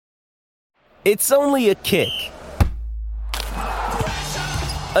It's only a kick,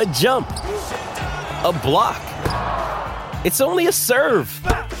 a jump, a block. It's only a serve.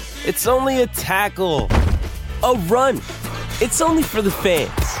 It's only a tackle, a run. It's only for the fans.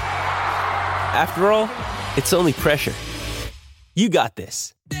 After all, it's only pressure. You got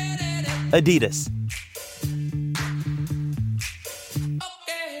this. Adidas.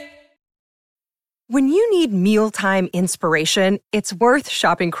 When you need mealtime inspiration, it's worth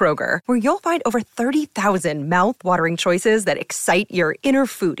shopping Kroger, where you'll find over 30,000 mouth-watering choices that excite your inner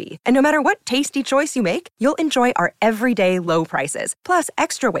foodie. And no matter what tasty choice you make, you'll enjoy our everyday low prices, plus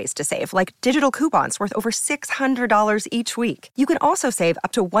extra ways to save, like digital coupons worth over $600 each week. You can also save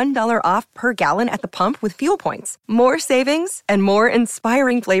up to $1 off per gallon at the pump with fuel points. More savings and more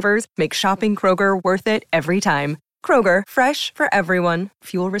inspiring flavors make shopping Kroger worth it every time. Kroger, fresh for everyone.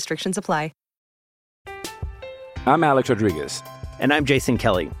 Fuel restrictions apply. I'm Alex Rodriguez. And I'm Jason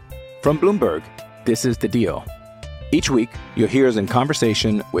Kelly. From Bloomberg, this is The Deal. Each week, you'll hear us in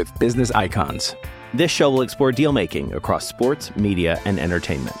conversation with business icons. This show will explore deal-making across sports, media, and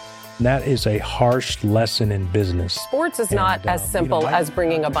entertainment. That is a harsh lesson in business. Sports is not as simple as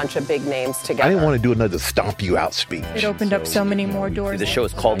bringing a bunch of big names together. I didn't want to do another stomp you out speech. It opened up so many more doors. The show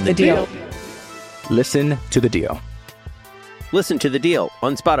is called The Deal. Listen to The Deal. Listen to The Deal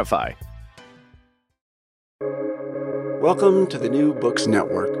on Spotify. Welcome to the New Books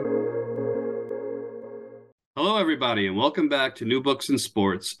Network. Hello, everybody, and welcome back to New Books in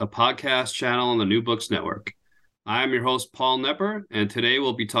Sports, a podcast channel on the New Books Network. I am your host, Paul Nepper, and today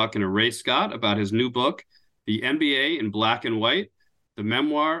we'll be talking to Ray Scott about his new book, The NBA in Black and White, the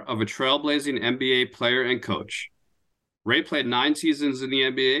memoir of a trailblazing NBA player and coach. Ray played 9 seasons in the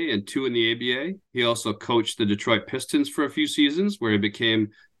NBA and 2 in the ABA. He also coached the Detroit Pistons for a few seasons, where he became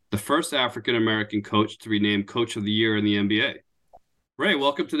the first African-American coach to be named Coach of the Year in the NBA. Ray,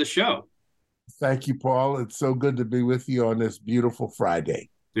 welcome to the show. Thank you, Paul. It's so good to be with you on this beautiful Friday.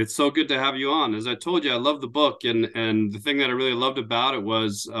 It's so good to have you on. As I told you, I love the book, and the thing that I really loved about it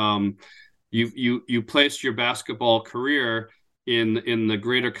was you placed your basketball career in the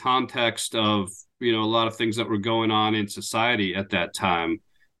greater context of, you know, a lot of things that were going on in society at that time,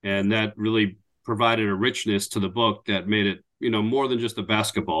 and that really provided a richness to the book that made it, you know, more than just a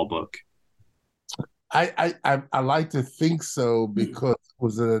basketball book. I like to think so, because it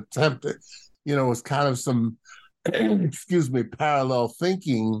was an attempt at, you know, it was kind of some, parallel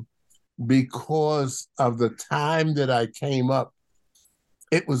thinking, because of the time that I came up.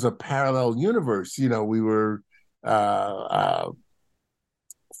 It was a parallel universe. You know, we were, for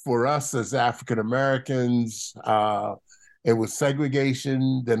us as African Americans, it was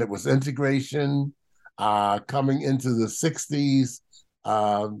segregation, then it was integration. Coming into the 60s,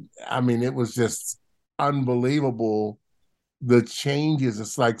 I mean, it was just unbelievable, the changes.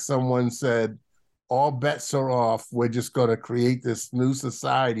 It's like someone said, all bets are off. We're just going to create this new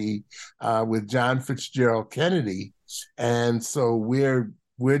society with John Fitzgerald Kennedy. And so we're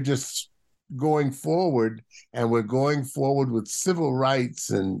just going forward, and we're going forward with civil rights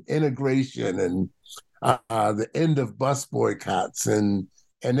and integration and the end of bus boycotts. And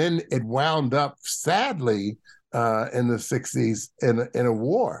then it wound up, sadly, in the 60s in a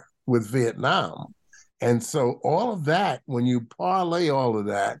war with Vietnam. And so all of that, when you parlay all of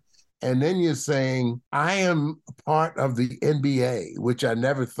that, and then you're saying, I am part of the NBA, which I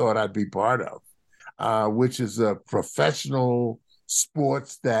never thought I'd be part of, which is a professional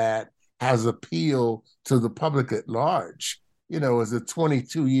sports that has appeal to the public at large. You know, as a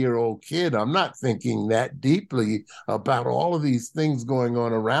 22-year-old kid, I'm not thinking that deeply about all of these things going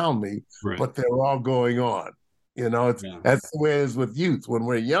on around me, right, but they're all going on. You know, that's the way it is with youth. When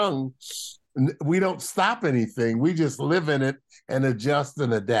we're young, we don't stop anything. We just live in it and adjust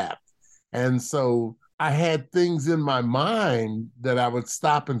and adapt. And so I had things in my mind that I would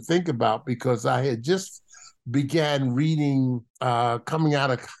stop and think about, because I had just began reading, coming out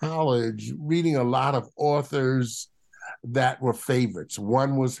of college, reading a lot of authors that were favorites.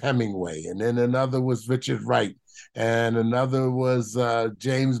 One was Hemingway, and then another was Richard Wright, and another was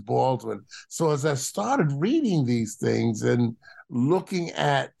James Baldwin. So as I started reading these things and looking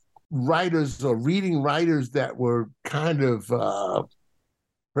at writers, or reading writers that were kind of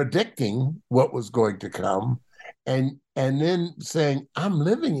predicting what was going to come, and then saying, I'm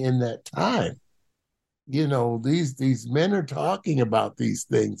living in that time. You know, these men are talking about these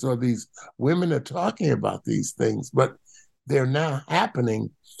things, or these women are talking about these things, but they're now happening,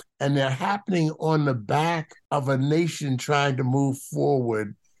 and they're happening on the back of a nation trying to move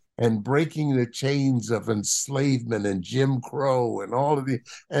forward and breaking the chains of enslavement and Jim Crow and all of the.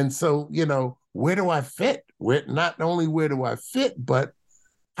 And so, you know, where do I fit? Not only where do I fit, but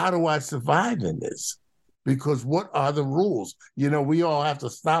how do I survive in this? Because what are the rules? We all have to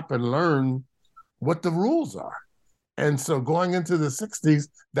stop and learn what the rules are. And so going into the 60s,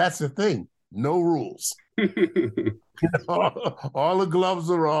 that's the thing. No rules. All the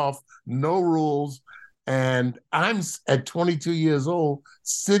gloves are off, no rules. And I'm at 22 years old,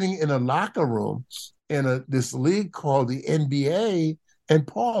 sitting in a locker room in this league called the NBA. And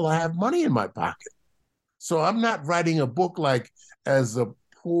Paul, I have money in my pocket. So I'm not writing a book like as a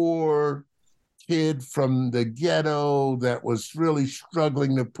poor kid from the ghetto that was really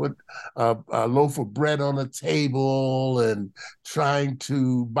struggling to put a loaf of bread on a table and trying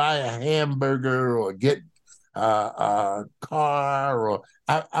to buy a hamburger or get a car. Or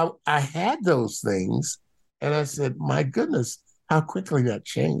I had those things, and I said, my goodness, how quickly that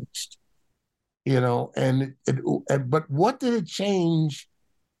changed. But what did it change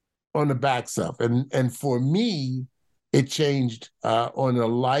on the backs of? And for me, it changed on the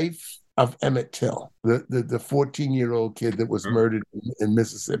life of Emmett Till, the 14-year-old kid that was murdered in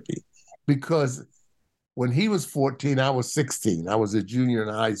Mississippi. Because when he was 14, I was 16. I was a junior in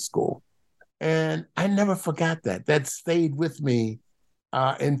high school. And I never forgot that. That stayed with me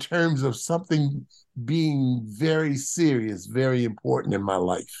in terms of something being very serious, very important in my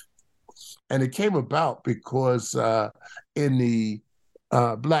life. And it came about because in the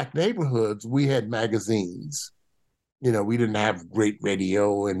Black neighborhoods, we had magazines. We didn't have great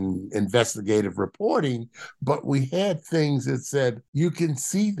radio and investigative reporting, but we had things that said, you can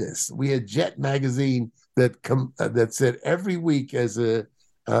see this. We had Jet magazine that said every week as a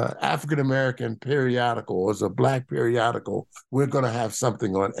African-American periodical or as a Black periodical, we're going to have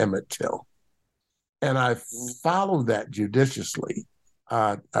something on Emmett Till. And I followed that judiciously.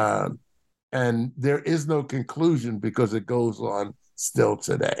 And there is no conclusion because it goes on still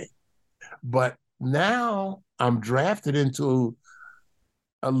today. But now I'm drafted into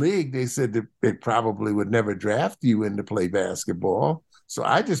a league. They said that they probably would never draft you in to play basketball. So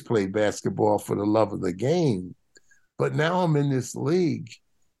I just played basketball for the love of the game. But now I'm in this league,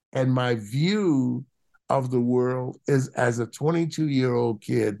 and my view of the world is as a 22-year-old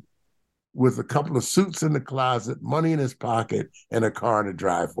kid with a couple of suits in the closet, money in his pocket, and a car in the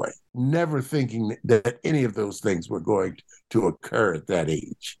driveway, never thinking that any of those things were going to occur at that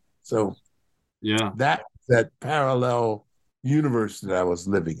age. So yeah, that parallel universe that I was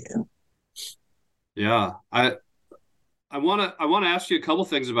living in. Yeah, I want to ask you a couple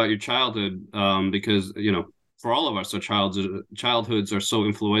things about your childhood, because for all of us, our childhoods are so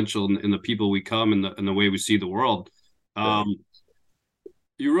influential in the people we come and the way we see the world.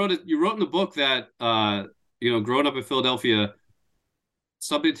 You wrote in the book that growing up in Philadelphia,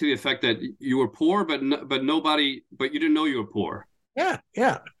 something to the effect that you were poor, but you didn't know you were poor. Yeah.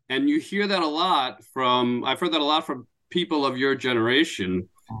 And you hear that a lot I've heard that a lot from people of your generation.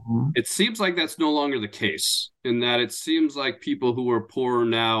 Mm-hmm. It seems like that's no longer the case, in that it seems like people who are poor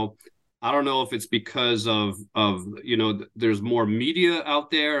now, I don't know if it's because of there's more media out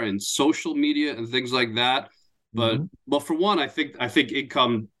there and social media and things like that. But for one, I think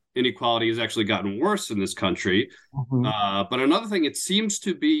income inequality has actually gotten worse in this country. Mm-hmm. But another thing, it seems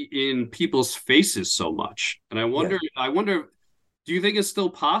to be in people's faces so much. And I wonder, do you think it's still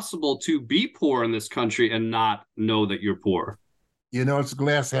possible to be poor in this country and not know that you're poor? It's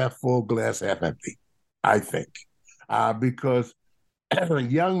glass half full, glass half empty, I think. Because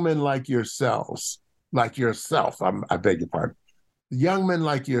young men like yourself, I beg your pardon, young men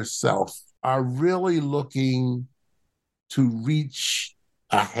like yourself are really looking to reach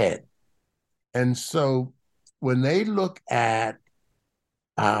ahead. And so when they look at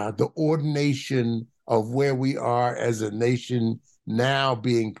the ordination of where we are as a nation now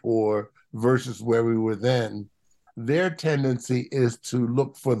being poor versus where we were then, their tendency is to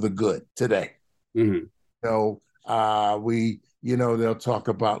look for the good today. Mm-hmm. They'll talk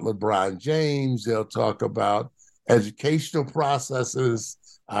about LeBron James, they'll talk about educational processes,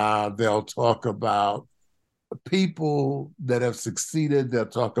 they'll talk about people that have succeeded, they'll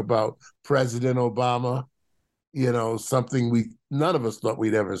talk about President Obama, something none of us thought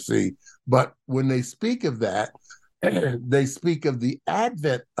we'd ever see. But when they speak of that, they speak of the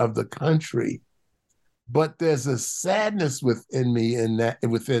advent of the country. But there's a sadness within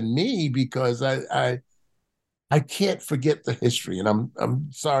me because I can't forget the history, and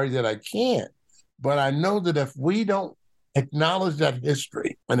I'm sorry that I can't. But I know that if we don't acknowledge that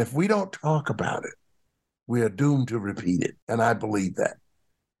history and if we don't talk about it, we are doomed to repeat it. And I believe that.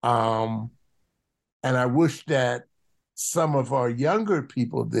 And I wish that some of our younger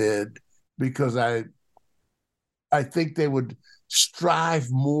people did, because I think they would strive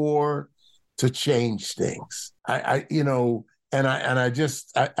more to change things. And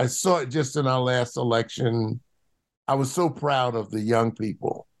I saw it just in our last election. I was so proud of the young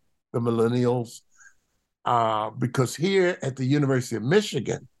people, the millennials, because here at the University of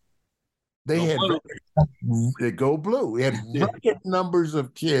Michigan, they go blue. We had record numbers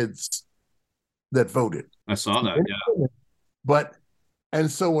of kids that voted. I saw that, yeah. And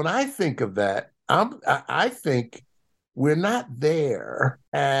so when I think of that, I think we're not there,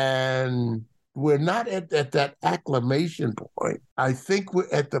 and we're not at that acclimation point. I think we're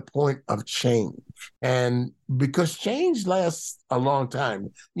at the point of change. And because change lasts a long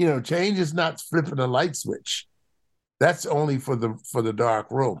time, change is not flipping a light switch. That's only for the dark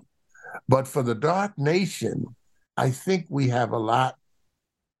room. But for the dark nation, I think we have a lot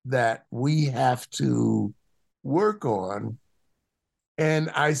that we have to work on. And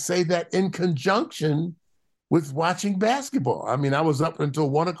I say that in conjunction with watching basketball. I mean, I was up until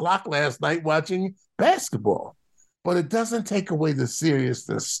 1:00 last night watching basketball, but it doesn't take away the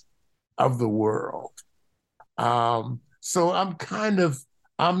seriousness of the world. So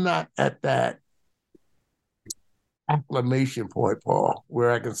I'm not at that acclamation point, Paul,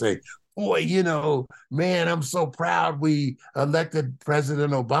 where I can say, boy, man, I'm so proud we elected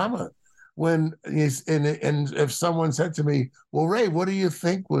President Obama. And if someone said to me, well, Ray, what do you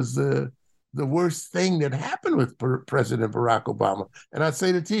think was the worst thing that happened with President Barack Obama? And I'd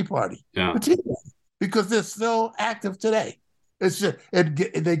say the Tea Party. Yeah. The Tea Party, because they're still active today. It's just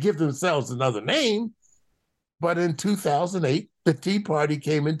they give themselves another name, but in 2008, the Tea Party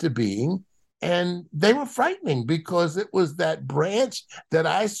came into being, and they were frightening because it was that branch that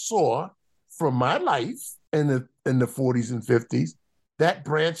I saw from my life in the 40s and 50s, that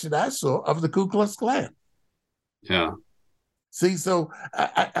branch that I saw of the Ku Klux Klan. Yeah. See, so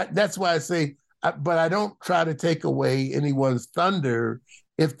I that's why I say, but I don't try to take away anyone's thunder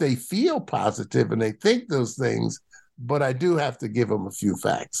if they feel positive and they think those things, but I do have to give them a few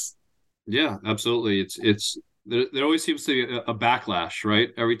facts. Yeah, absolutely. There always seems to be a backlash,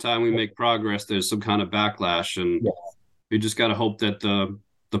 right? Every time we make progress, there's some kind of backlash, and we just got to hope that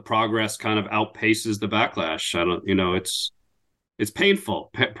the progress kind of outpaces the backlash. It's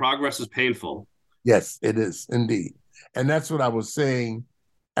painful. Progress is painful. Yes, it is indeed. And that's what I was saying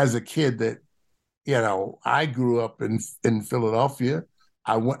as a kid, that, I grew up in Philadelphia.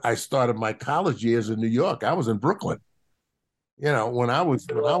 I started my college years in New York. I was in Brooklyn. When I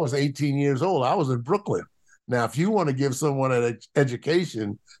was 18 years old, I was in Brooklyn. Now, if you want to give someone an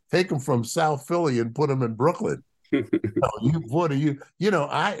education, take them from South Philly and put them in Brooklyn.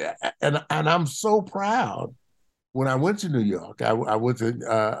 I'm so proud. When I went to New York, I went to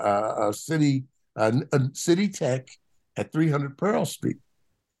a city tech at 300 Pearl Street.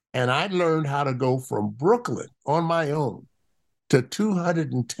 And I learned how to go from Brooklyn on my own to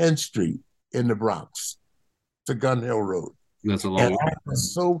 210th Street in the Bronx to Gun Hill Road. That's a long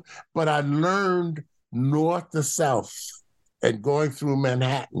way. But I learned north to south and going through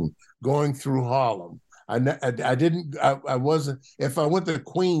Manhattan, going through Harlem. I wasn't, if I went to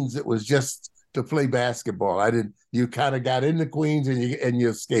Queens, it was just to play basketball. You kind of got into Queens and you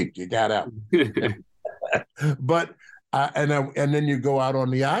escaped, you got out. But and then you go out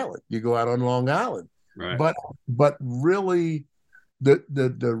on the island. You go out on Long Island. Right. But really,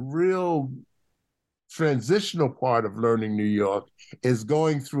 the real transitional part of learning New York is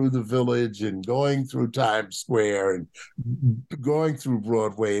going through the Village and going through Times Square and going through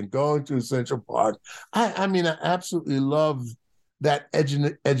Broadway and going through Central Park. I absolutely love that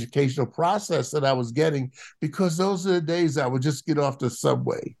educational process that I was getting, because those are the days I would just get off the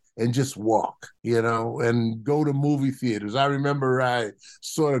subway and just walk, and go to movie theaters. I remember I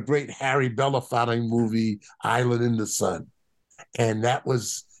saw a great Harry Belafonte movie, Island in the Sun. And that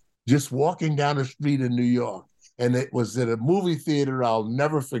was just walking down the street in New York. And it was at a movie theater I'll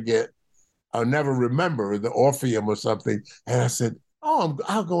never forget. I'll never remember, the Orpheum or something. And I said, I'll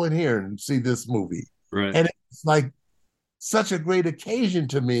go in here and see this movie. Right. And it's like such a great occasion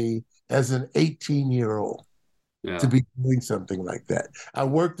to me as an 18-year-old. Yeah. To be doing something like that. I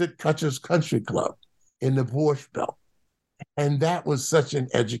worked at Cutcher's Country Club in the Borscht Belt, and that was such an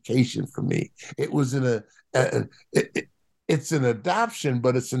education for me. It was it's an adoption,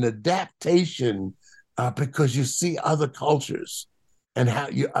 but it's an adaptation because you see other cultures and how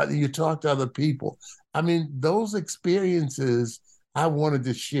you talk to other people. I mean, those experiences I wanted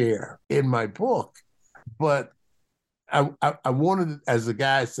to share in my book, but I wanted, as the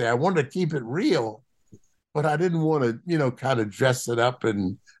guys say, I wanted to keep it real. But I didn't want to, kind of dress it up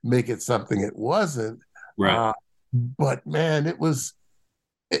and make it something it wasn't. Right. But man,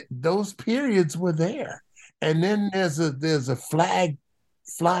 those periods were there. And then there's a flag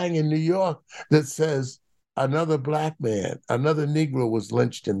flying in New York that says another black man, another Negro was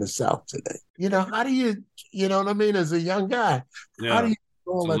lynched in the South today. How do you know what I mean? As a young guy, how do you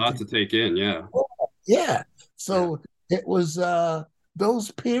It's a lot to take in, yeah. Yeah. So it was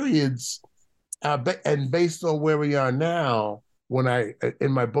those periods, and based on where we are now, when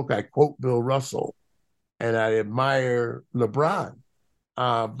in my book, I quote Bill Russell and I admire LeBron.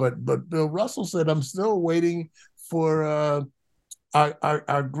 But Bill Russell said, I'm still waiting for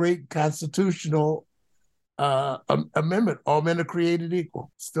our great constitutional amendment, all men are created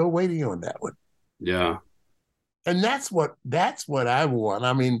equal. Still waiting on that one. Yeah. And that's what I want.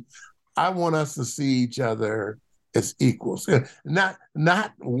 I mean, I want us to see each other as equals.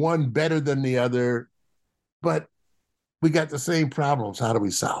 Not one better than the other, but we got the same problems. How do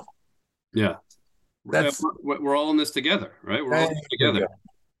we solve them? Yeah. We're all in this together, right? We're all in this together.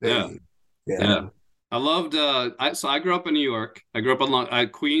 Yeah. I loved so I grew up in New York. I grew up on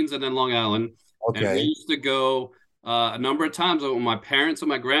Queens and then Long Island. Okay. And we used to go a number of times with my parents and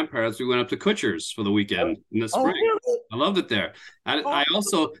my grandparents. We went up to Kutcher's for the weekend in the spring. Really? I loved it there. I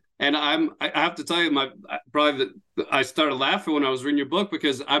also, and I have to tell you, I started laughing when I was reading your book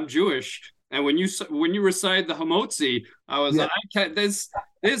because I'm Jewish. And when you recite the Hamotzi, I was like, I can't, this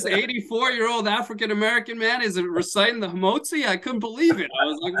 84-year-old African-American man is reciting the Hamotzi? I couldn't believe it. I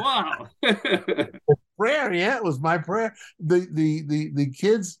was like, wow. Prayer, yeah, it was my prayer. The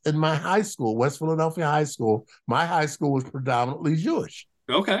kids in my high school, West Philadelphia High School, my high school was predominantly Jewish.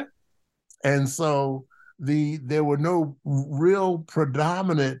 Okay. And so there were no real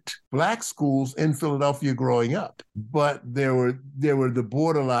predominant black schools in Philadelphia growing up, but there were the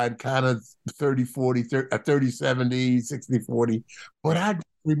borderline kind of 30-40, 30-70, 60-40. But I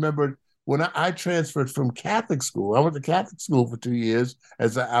remember when I transferred from Catholic school. I went to Catholic school for 2 years,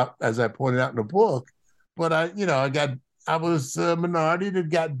 as I pointed out in the book. But I was a minority that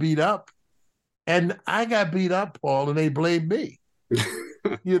got beat up, and I got beat up, Paul, and they blamed me.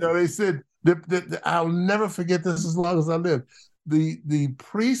 They said, I'll never forget this as long as I live. The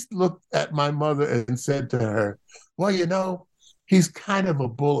priest looked at my mother and said to her, well, he's kind of a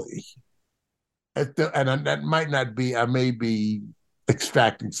bully. And that might not be, I may be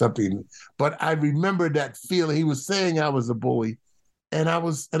extracting something, but I remember that feeling. He was saying I was a bully. And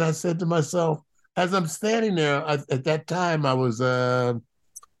I said to myself, as I'm standing there, at that time, I was a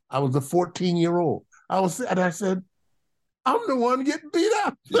 14-year-old. And I said, I'm the one getting beat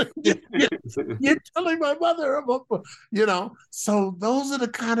up. You're telling my mother, So those are the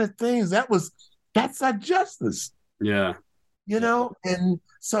kind of things that's our justice. Yeah. And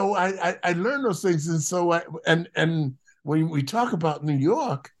so I learned those things. And so and when we talk about New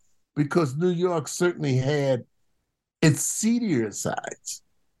York, because New York certainly had its seedier sides,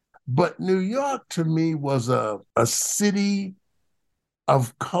 but New York to me was a city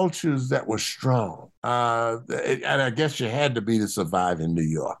of cultures that were strong. And I guess you had to be to survive in New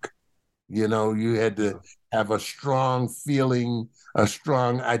York. You had to have a strong feeling, a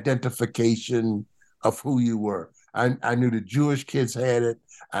strong identification of who you were. I knew the Jewish kids had it.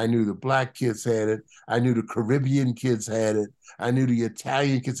 I knew the Black kids had it. I knew the Caribbean kids had it. I knew the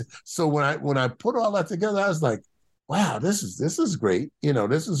Italian kids. So when I put all that together, I was like, wow, this is great.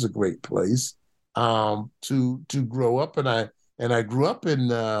 This is a great place to grow up. And I grew up in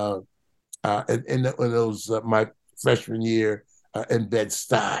those my freshman year in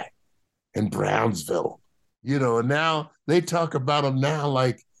Bed-Stuy, in Brownsville, and now they talk about them now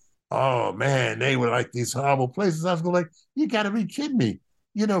like, oh man, they were like these horrible places. I was going like, you got to be kidding me.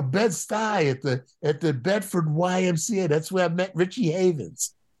 Bed-Stuy at the Bedford YMCA. That's where I met Richie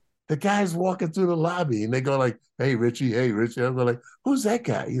Havens. The guy's walking through the lobby and they go like, hey Richie. I'm going like, who's that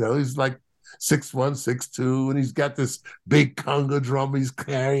guy? He's like 6'1", 6'2", and he's got this big conga drum he's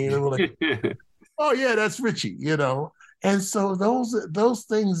carrying. And we're like, oh yeah, that's Richie, And so those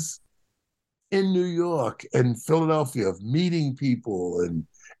things in New York and Philadelphia of meeting people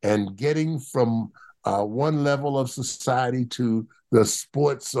and getting from one level of society to the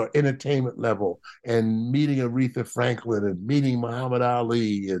sports or entertainment level, and meeting Aretha Franklin and meeting Muhammad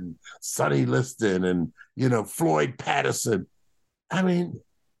Ali and Sonny Liston and Floyd Patterson. I mean,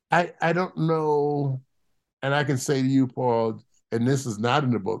 I don't know, and I can say to you, Paul, and this is not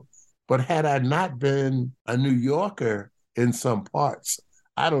in the book, but had I not been a New Yorker in some parts,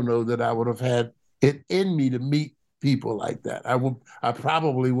 I don't know that I would have had it in me to meet people like that. I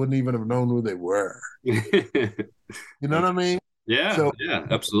probably wouldn't even have known who they were. You know what I mean? Yeah, so, yeah,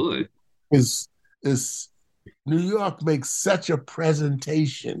 absolutely. Is New York makes such a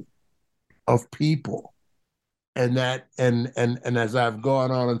presentation of people. And as I've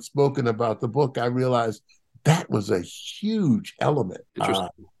gone on and spoken about the book, I realized that was a huge element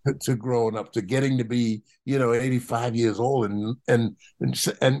to growing up, to getting to be, 85 years old and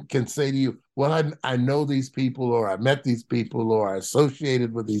can say to you, well, I know these people, or I met these people, or I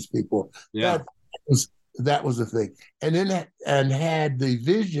associated with these people. Yeah. That was the thing. And then and had the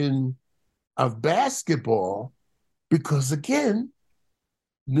vision of basketball, because again,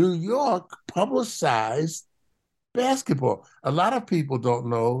 New York publicized basketball. A lot of people don't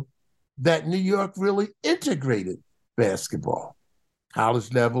know that New York really integrated basketball.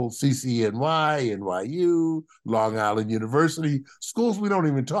 College level, CCNY, NYU, Long Island University, schools we don't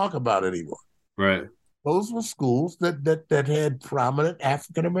even talk about anymore. Right. Those were schools that had prominent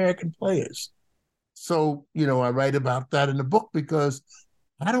African-American players. So, I write about that in the book because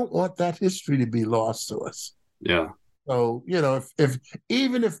I don't want that history to be lost to us. Yeah. So, if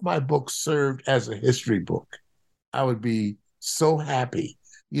even if my book served as a history book, I would be so happy,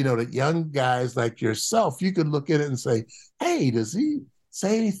 that young guys like yourself, you could look at it and say, hey, does he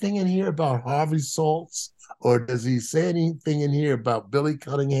say anything in here about Harvey Saltz? Or does he say anything in here about Billy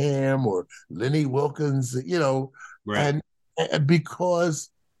Cunningham or Lenny Wilkins, right. and because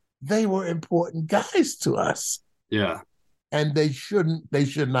they were important guys to us. Yeah. And they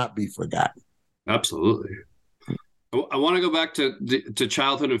should not be forgotten. Absolutely. I want to go back to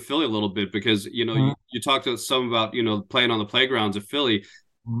childhood in Philly a little bit, because, you talked to some about, playing on the playgrounds of Philly,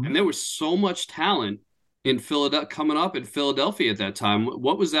 and there was so much talent in Philadelphia coming up in Philadelphia at that time.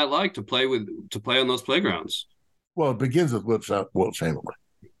 What was that like to play on those playgrounds? Well, it begins with Wilt Chamberlain.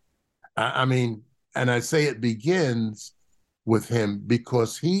 I mean, and I say it begins with him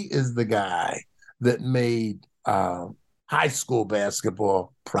because he is the guy that made high school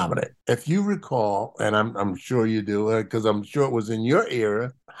basketball prominent. If you recall, and I'm sure you do, because I'm sure it was in your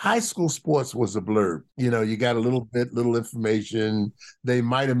era, high school sports was a blurb. You got a little information. They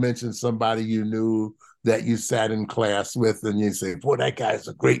might have mentioned somebody you knew that you sat in class with, and you say, boy, that guy's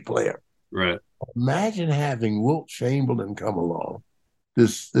a great player. Right. Imagine having Wilt Chamberlain come along. I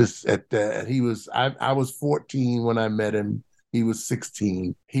was 14 when I met him. He was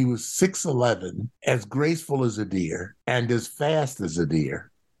 16. He was 6'11", as graceful as a deer and as fast as a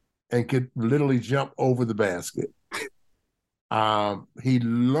deer, and could literally jump over the basket. He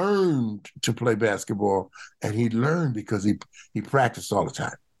learned to play basketball, and he learned because he practiced all the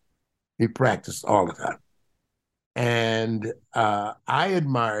time. And I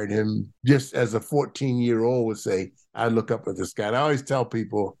admired him just as a 14-year-old would say, I look up at this guy. And I always tell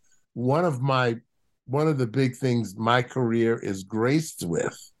people, one of the big things my career is graced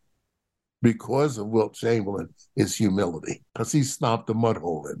with because of Wilt Chamberlain is humility, because he stomped a mud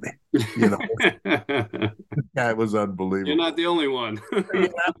hole in me. This guy was unbelievable. You're not the only one.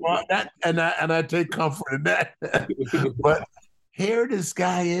 and I take comfort in that. But here this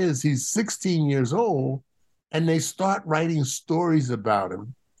guy is, he's 16 years old, and they start writing stories about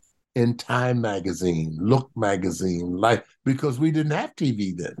him in Time magazine, Look magazine, because we didn't have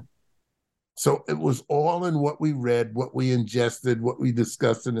TV then. So it was all in what we read, what we ingested, what we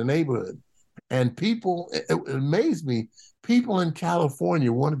discussed in the neighborhood. And it amazed me, people in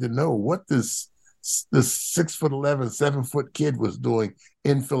California wanted to know what this 6'11", 7-foot kid was doing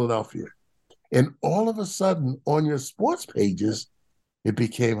in Philadelphia. And all of a sudden, on your sports pages, it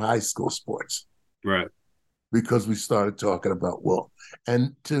became high school sports. Right. Because we started talking about Wilt.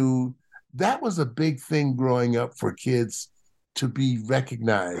 And that was a big thing growing up for kids, to be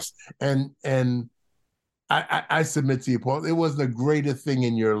recognized. And I submit to you, Paul, it wasn't a greater thing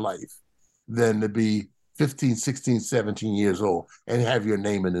in your life than to be 15, 16, 17 years old and have your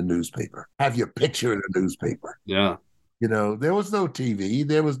name in the newspaper, have your picture in the newspaper. Yeah. There was no TV.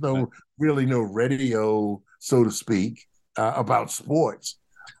 There was really no radio, so to speak, about sports.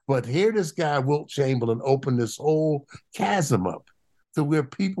 But here this guy, Wilt Chamberlain, opened this whole chasm up to where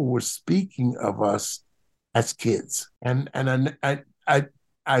people were speaking of us as kids. And I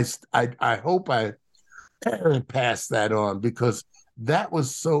hope I pass that on, because that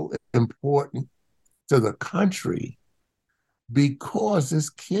was so important to the country, because this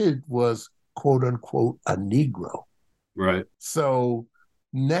kid was, quote unquote, a Negro. Right. So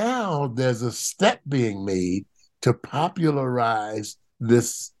now there's a step being made to popularize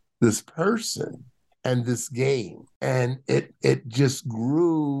this person and this game. And it just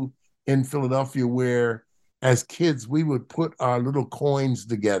grew in Philadelphia, where as kids we would put our little coins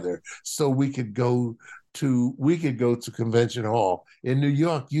together so we could go to Convention Hall. In New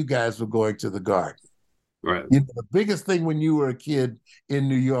York, you guys were going to the Garden. Right. The biggest thing when you were a kid in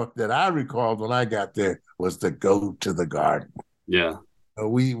New York that I recalled when I got there was to go to the Garden. Yeah.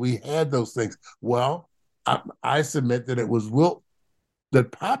 We had those things. Well, I submit that it was Wilt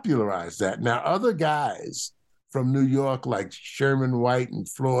that popularized that. Now, other guys from New York, like Sherman White and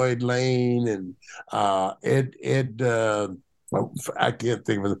Floyd Lane and Ed well, I can't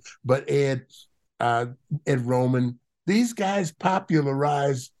think of it, but Ed Roman, these guys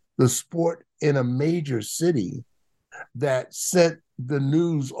popularized the sport in a major city that sent the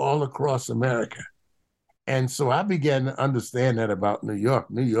news all across America. And so I began to understand that about New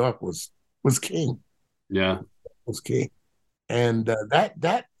York. New York was king. Yeah. Was king. And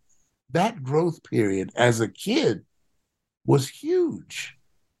that growth period as a kid was huge,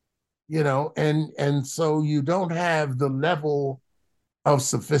 and so you don't have the level of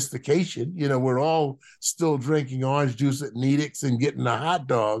sophistication. We're all still drinking orange juice at Nedick's and getting a hot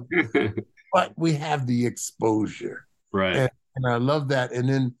dog, but we have the exposure. Right. And I love that. And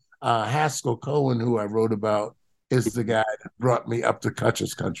then Haskell Cohen, who I wrote about, is the guy that brought me up to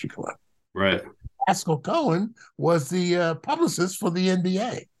Cutcher's Country Club. Right. Haskell Cohen was the publicist for the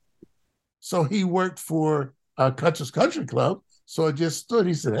NBA. So he worked for Cutcher's Country Club. So I just stood.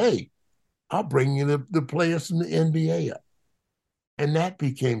 He said, "Hey, I'll bring you the players from the NBA up." And that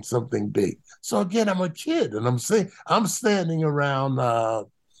became something big. So again, I'm a kid, and I'm standing around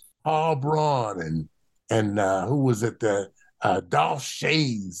Paul Braun and who was it? Dolph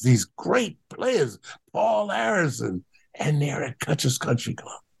Schayes, these great players, Paul Harrison, and they're at Cutcher's Country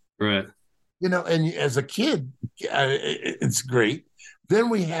Club. Right. And as a kid, it's great. Then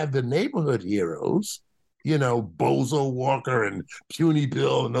we have the neighborhood heroes, Bozo Walker and Puny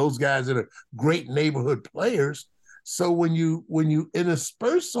Bill and those guys that are great neighborhood players. So when you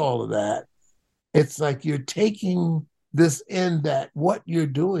intersperse all of that, it's like you're taking this in that what you're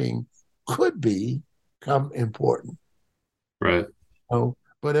doing could become important. Right.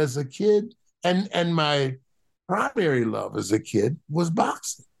 But as a kid, and my primary love as a kid was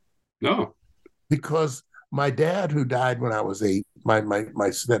boxing. No. Because my dad, who died when I was 8, my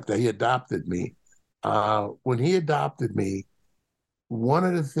stepdad, he adopted me. When he adopted me, one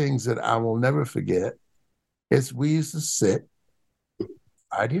of the things that I will never forget is we used to sit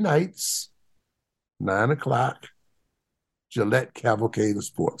Friday nights, 9:00, Gillette Cavalcade of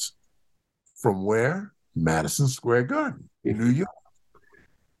Sports. From where? Madison Square Garden in New York.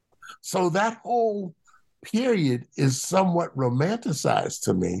 So that whole period is somewhat romanticized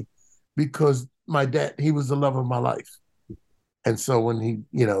to me because my dad, he was the love of my life. And so when he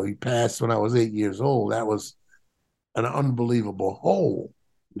passed when I was 8 years old, that was an unbelievable hole.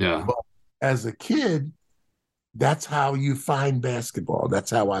 Yeah. But as a kid, that's how you find basketball.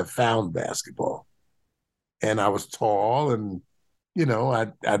 That's how I found basketball. And I was tall and,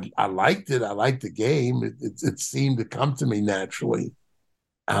 I liked it. I liked the game. It seemed to come to me naturally.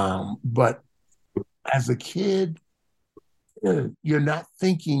 But as a kid, you're not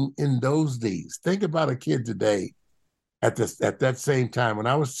thinking in those days. Think about a kid today at that same time when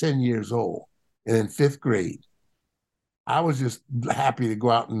I was 10 years old and in 5th grade. I was just happy to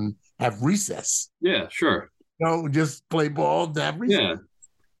go out and have recess. Yeah, sure. Just play ball and have recess. Yeah.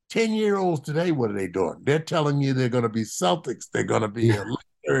 10-year-olds today, what are they doing? They're telling you they're going to be Celtics. They're going to be a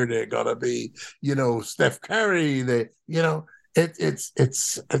leader. They're going to be, Steph Curry.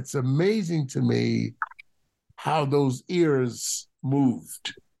 It's amazing to me how those eras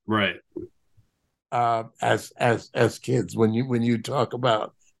moved. Right. As kids, when you talk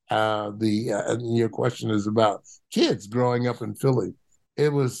about your question is about kids growing up in Philly,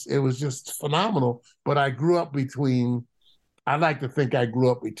 it was just phenomenal. But I grew up between. I like to think I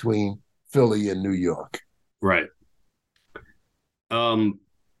grew up between Philly and New York. Right.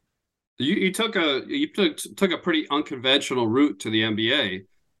 You took a pretty unconventional route to the NBA.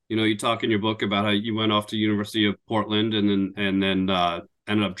 You talk in your book about how you went off to University of Portland and then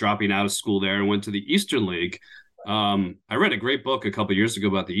ended up dropping out of school there and went to the Eastern League. I read a great book a couple of years ago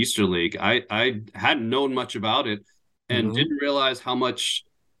about the Eastern League. I hadn't known much about it and didn't realize how much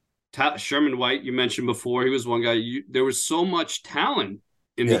Sherman White, you mentioned before, he was one guy. There was so much talent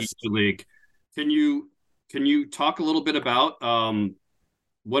in the Eastern League. Can you talk a little bit about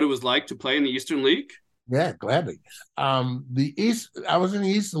what it was like to play in the Eastern League? Yeah, gladly. I was in the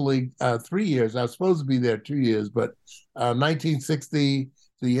Eastern League 3 years. I was supposed to be there 2 years, but 1960,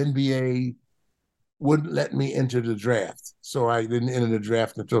 the NBA wouldn't let me enter the draft. So I didn't enter the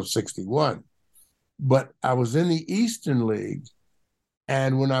draft until 61. But I was in the Eastern League.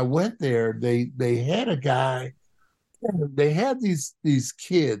 And when I went there, they had a guy, they had these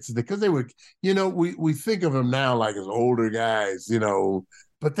kids because they were, we think of them now like as older guys,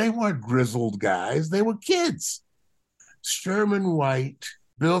 but they weren't grizzled guys. They were kids. Sherman White,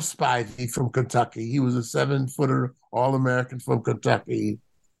 Bill Spivey from Kentucky. He was a 7-footer All-American from Kentucky.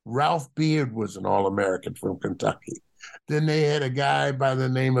 Ralph Beard was an All-American from Kentucky. Then they had a guy by the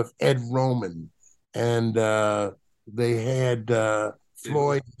name of Ed Roman, and they had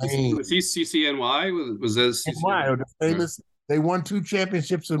Floyd Lane. Was he CCNY? Was this CCNY? The famous. They won 2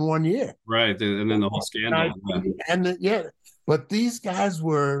 championships in 1 year. Right, and then the whole scandal. But these guys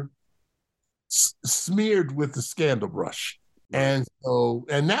were smeared with the scandal brush. And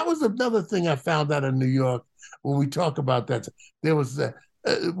that was another thing I found out in New York when we talk about that. There was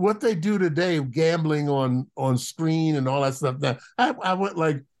what they do today, gambling on screen and all that stuff. Now, I went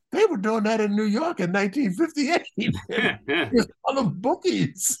like, they were doing that in New York in 1958. Just all the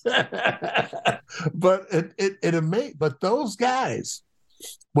bookies. But it amazed. But those guys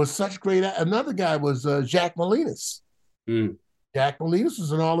was such great. Another guy was Jack Molinas. Jack Molinas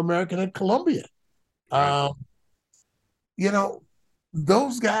was an All-American at Columbia. Right.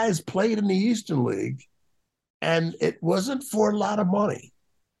 Those guys played in the Eastern League, and it wasn't for a lot of money,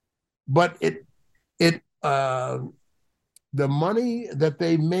 but the money that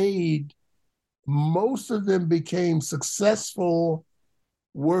they made, most of them became successful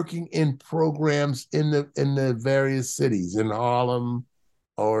working in programs in the various cities, in Harlem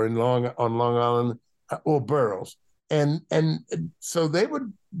or on Long Island or boroughs. And so they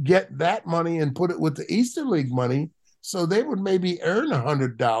would get that money and put it with the Eastern League money. So they would maybe earn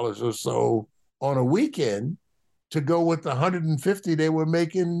 $100 or so on a weekend to go with the $150 they were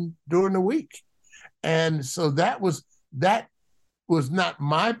making during the week. And so that was not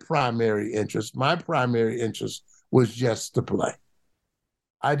my primary interest. My primary interest was just to play.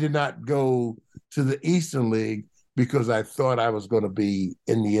 I did not go to the Eastern League because I thought I was going to be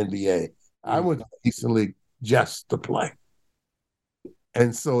in the NBA. I went to the Eastern League just to play.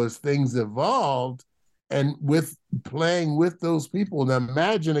 And so as things evolved, and with playing with those people, now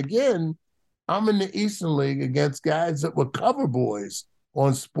imagine again, I'm in the Eastern League against guys that were cover boys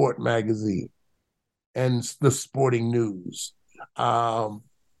on Sport Magazine and the Sporting News. And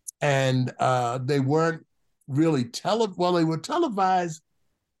they weren't really they were televised.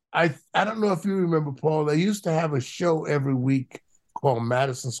 I don't know if you remember, Paul, they used to have a show every week called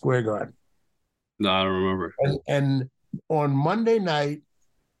Madison Square Garden. No, I don't remember. And on Monday night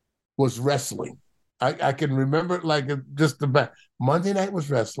was wrestling. I can remember it like just about. Monday night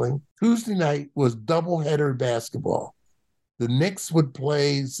was wrestling. Tuesday night was doubleheader basketball. The Knicks would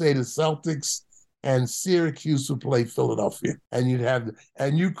play, say, the Celtics, and Syracuse would play Philadelphia. And you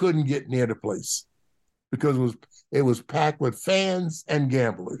couldn't get near the place because it was packed with fans and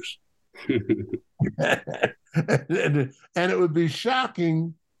gamblers. and it would be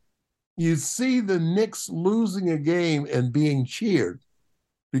shocking. You'd see the Knicks losing a game and being cheered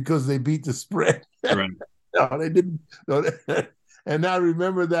because they beat the spread. Right. No, they didn't. No, and I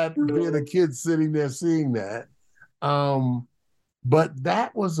remember that being a kid sitting there seeing that. But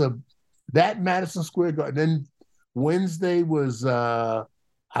that Madison Square Garden. Then Wednesday was, I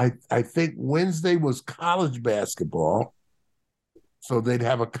think Wednesday was college basketball. So they'd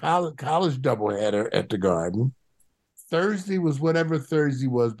have a college doubleheader at the Garden. Thursday was whatever Thursday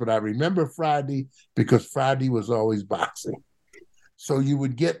was, but I remember Friday because Friday was always boxing. So you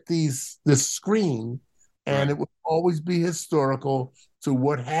would get this screen, and it would always be historical to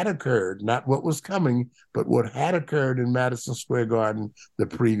what had occurred, not what was coming, but what had occurred in Madison Square Garden the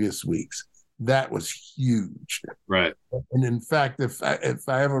previous weeks. That was huge. Right. And in fact, if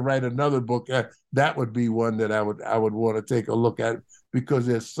I ever write another book, that would be one that I would want to take a look at because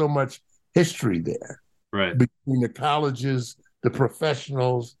there's so much history there. Right. Between the colleges, the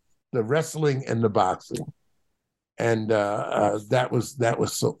professionals, the wrestling, and the boxing. And that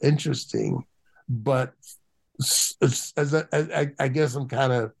was so interesting. But I guess I'm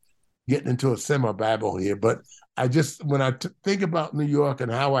kind of getting into a semi-babble here, but when I think about New York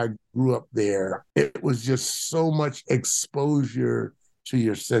and how I grew up there, it was just so much exposure to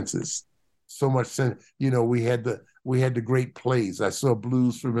your senses. So much sense. We had the great plays. I saw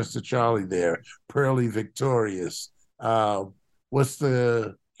Blues for Mr. Charlie there, Pearly Victorious. What's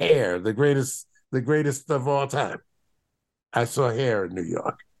the Hair, the greatest of all time. I saw Hair in New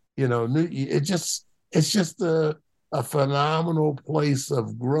York. It's just a phenomenal place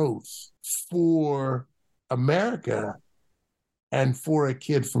of growth for America and for a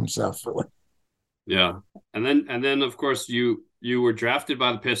kid from South Philly. Yeah. And then of course you were drafted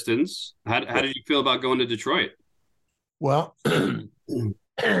by the Pistons. How did you feel about going to Detroit? Well,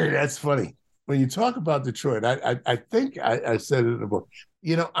 that's funny. When you talk about Detroit, I think I said it in the book.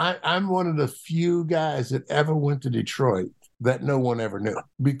 I'm one of the few guys that ever went to Detroit that no one ever knew,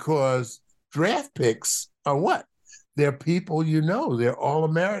 because draft picks are what? They're people they're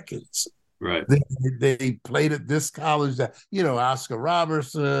All-Americans. Right. They played at this college that, Oscar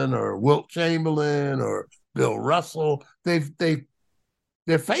Robertson or Wilt Chamberlain or Bill Russell, they're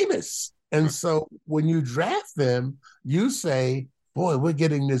famous. And so when you draft them, you say, boy, we're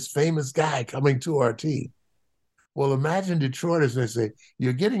getting this famous guy coming to our team. Well, imagine Detroit as they say,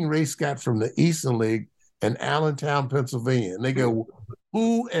 you're getting Ray Scott from the Eastern League in Allentown, Pennsylvania. And they go,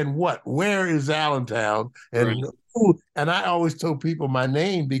 who and what? Where is Allentown? And right. who? And I always told people my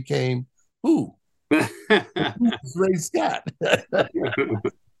name became who? Ray Scott.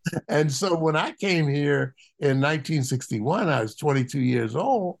 And so when I came here in 1961, I was 22 years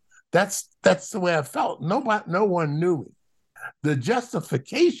old. That's the way I felt. No one knew me. The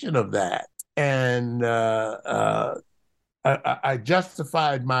justification of that, and I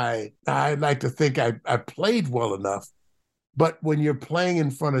justified I like to think I played well enough, but when you're playing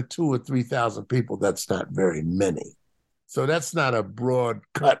in front of 2,000 or 3,000 people, that's not very many. So that's not a broad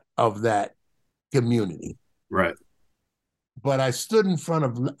cut of that community. Right. But I stood in front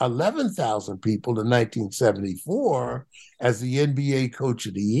of 11,000 people in 1974 as the NBA Coach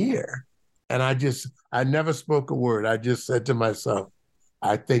of the Year. And I never spoke a word. I just said to myself,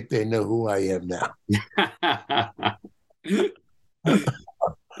 I think they know who I am now.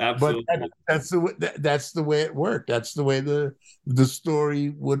 Absolutely. But that's the way it worked. That's the way the story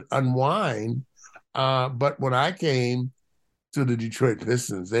would unwind. But when I came to the Detroit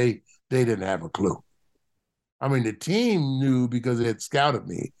Pistons, they didn't have a clue. I mean, the team knew because they had scouted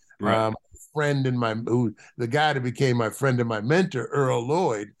me. Right. The guy that became my friend and my mentor, Earl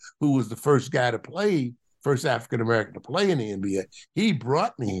Lloyd, who was the first African-American to play in the NBA, he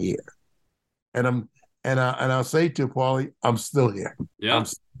brought me here. And I'll say to Paulie, I'm still here. Yeah. I'm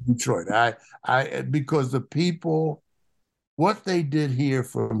still in Detroit. Because the people, what they did here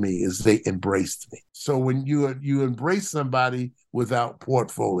for me is they embraced me. So when you embrace somebody without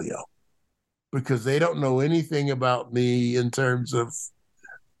portfolio, because they don't know anything about me in terms of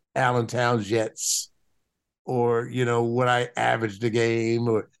Allentown Jets or, what I averaged a game,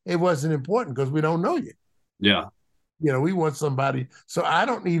 or it wasn't important because we don't know you. Yeah. We want somebody. So I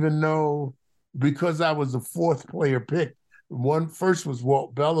don't even know, because I was the fourth player picked. First was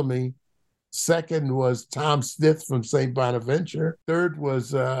Walt Bellamy. Second was Tom Stith from St. Bonaventure. Third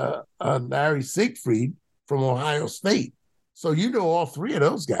was Larry Siegfried from Ohio State. So all three of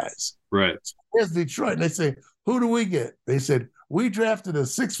those guys. Right. So here's Detroit. And they say, who do we get? They said, we drafted a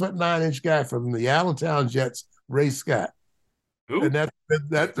 6'9" guy from the Allentown Jets, Ray Scott. Ooh. And that's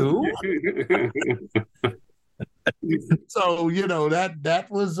who? So,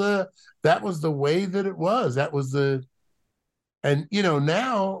 that was the way that it was. That was and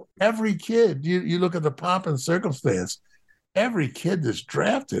now every kid, you look at the pomp and circumstance, every kid that's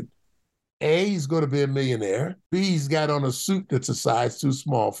drafted, A, he's going to be a millionaire. B, he's got on a suit that's a size too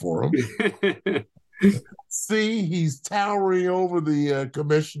small for him. C, he's towering over the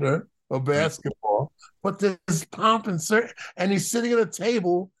commissioner of basketball. But there's pomp and circumstance, and he's sitting at a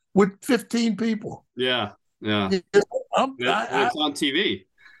table with 15 people. Yeah, yeah. It's on TV.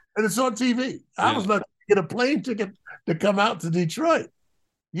 And it's on TV. Yeah. I was lucky to get a plane ticket to come out to Detroit.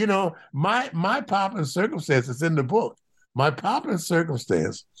 My pomp and circumstance is in the book. My pomp and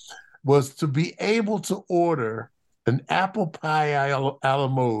circumstance was to be able to order an apple pie a la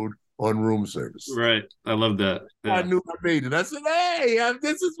mode on room service. Right. I love that. Yeah. I knew I made it. I said, hey,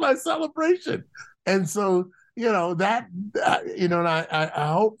 this is my celebration. And so, that, and I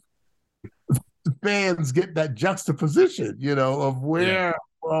hope the fans get that juxtaposition, of where,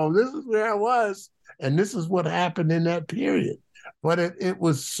 this is where I was, and this is what happened in that period. But it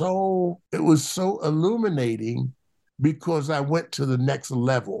was so illuminating because I went to the next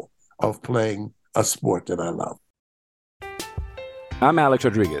level of playing a sport that I love. I'm Alex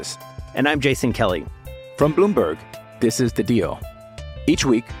Rodriguez. And I'm Jason Kelly. From Bloomberg, this is The Deal. Each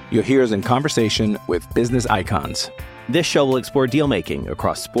week, you'll hear us in conversation with business icons. This show will explore deal-making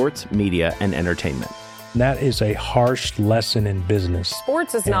across sports, media, and entertainment. That is a harsh lesson in business.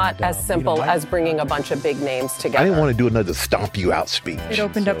 Sports is not as simple as bringing a bunch of big names together. I didn't want to do another stomp you out speech. It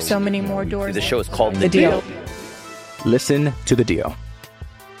opened up so many more doors. The show is called The Deal. Listen to The Deal.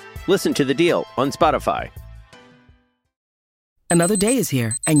 Listen to The Deal on Spotify. Another day is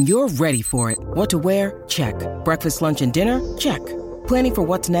here, and you're ready for it. What to wear? Check. Breakfast, lunch, and dinner? Check. Planning for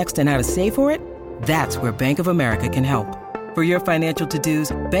what's next and how to save for it? That's where Bank of America can help. For your financial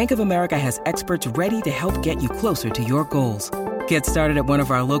to-dos, Bank of America has experts ready to help get you closer to your goals. Get started at one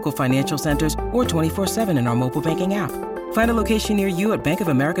of our local financial centers or 24/7 in our mobile banking app. Find a location near you at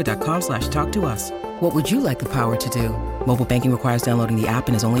bankofamerica.com/talktous. What would you like the power to do? Mobile banking requires downloading the app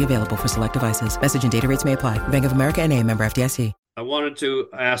and is only available for select devices. Message and data rates may apply. Bank of America NA, member FDIC. I wanted to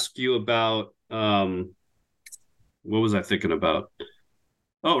ask you about what was I thinking about?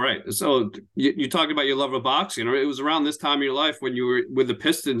 Oh, right. So you talked about your love of boxing. It was around this time of your life when you were with the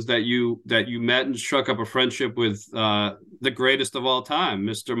Pistons that you met and struck up a friendship with the greatest of all time,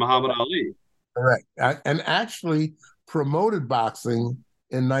 Mr. Muhammad Ali. Correct. And actually promoted boxing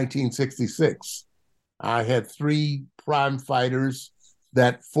in 1966. I had 3 prime fighters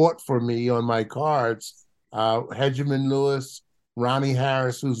that fought for me on my cards. Hedgeman Lewis, Ronnie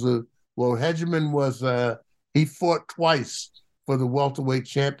Harris, Hedgeman was, he fought twice for the welterweight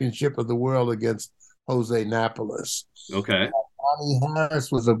championship of the world against Jose Napoles. Okay. Ronnie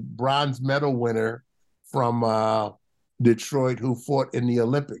Harris was a bronze medal winner from Detroit who fought in the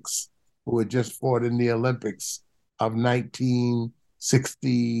Olympics, who had just fought in the Olympics of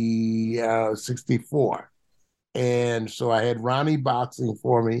 1964. And so I had Ronnie boxing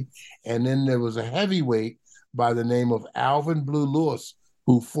for me. And then there was a heavyweight by the name of Alvin Blue Lewis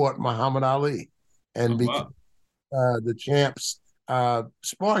who fought Muhammad Ali and became the champ's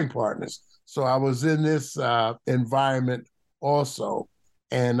sparring partners. So I was in this environment also.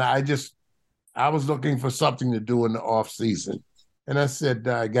 And I was looking for something to do in the off season. And I said,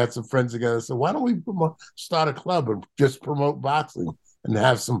 I got some friends together. I said, why don't we start a club and just promote boxing and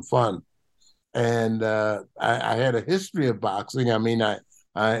have some fun? And I had a history of boxing. I mean, I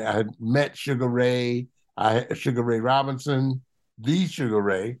had met Sugar Ray, Sugar Ray Robinson, the Sugar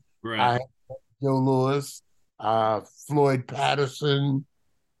Ray. Right. I had Joe Louis, Floyd Patterson,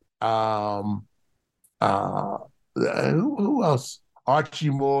 who else? Archie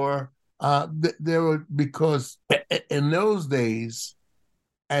Moore. There were, because in those days,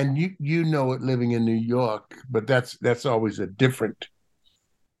 and you know it living in New York, but that's always a different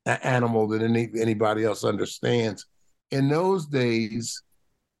animal than anybody else understands. In those days,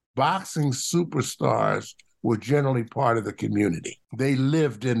 boxing superstars were generally part of the community. They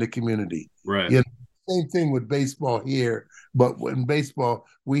lived in the community. Right. You know, same thing with baseball here, but in baseball,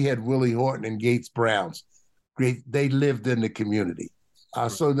 we had Willie Horton and Gates Browns. They lived in the community.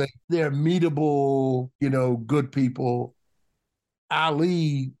 So they're meetable, good people.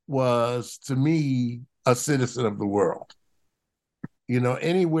 Ali was, to me, a citizen of the world.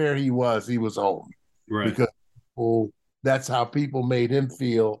 Anywhere he was home. Right. Because that's how people made him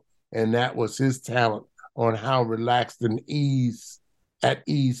feel, and that was his talent on how relaxed and at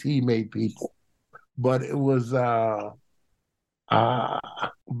ease he made people. But it was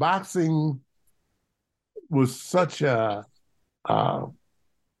boxing was such a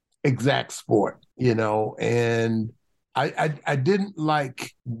exact sport, and I didn't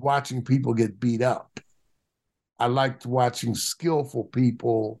like watching people get beat up. I liked watching skillful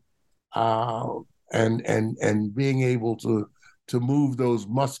people and being able to move those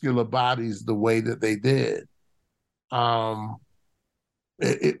muscular bodies the way that they did.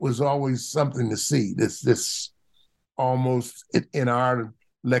 It was always something to see. This almost, in our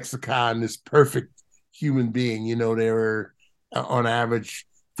lexicon, this perfect human being. They were on average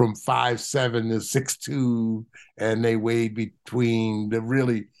from 5'7" to 6'2", and they weighed between the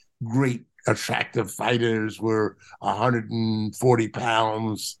really great attractive fighters were 140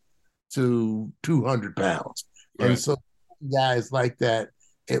 pounds to 200 pounds. Right. And so guys like that,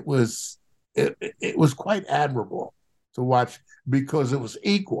 it was quite admirable to watch because it was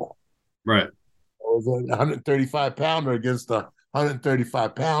equal. Right. It was a 135 pounder against a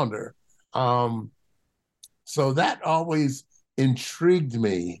 135 pounder. So that always intrigued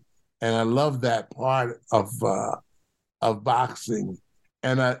me, and I loved that part of boxing.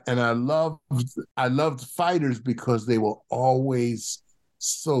 And I loved fighters because they were always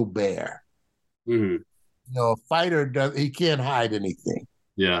so bare. Mm-hmm. A fighter he can't hide anything.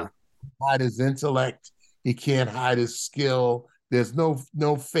 Yeah. Hide his intellect. He can't hide his skill. There's no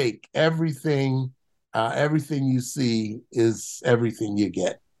fake. Everything you see is everything you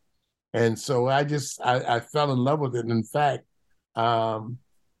get. And so I fell in love with it. And in fact,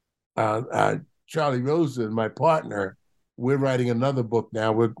 Charlie Rosen, my partner, we're writing another book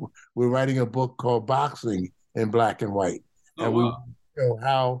now. We're writing a book called Boxing in Black and White. And we show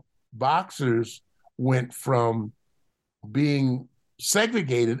how boxers went from being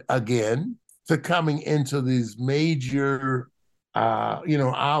segregated again to coming into these major,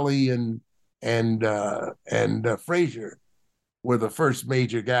 Ali and Frazier were the first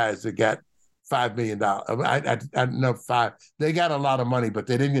major guys that got $5 million. I know five. They got a lot of money, but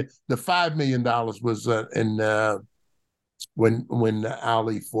they didn't get the $5 million was when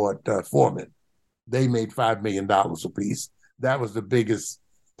Ali fought Foreman. They made $5 million apiece. That was the biggest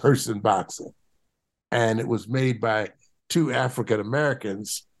person boxing, and it was made by two African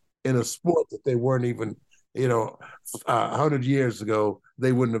Americans in a sport that they weren't even 100 years ago,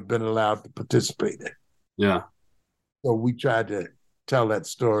 they wouldn't have been allowed to participate in. Yeah. So we tried to tell that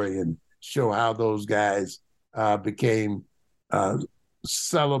story and show how those guys became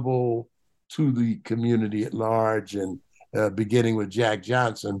sellable to the community at large, and beginning with Jack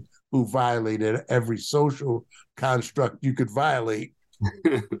Johnson, who violated every social construct you could violate.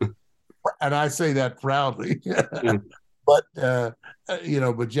 And I say that proudly. But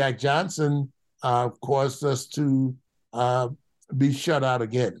Jack Johnson caused us to be shut out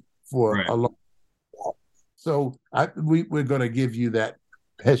again for a long time. So we're going to give you that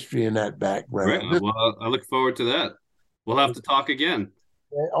history and that background. Right. Well, I look forward to that. We'll have to talk again.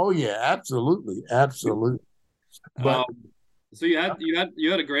 Oh yeah, absolutely. But so you had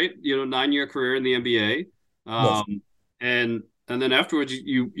a great 9-year career in the NBA, yes. and then afterwards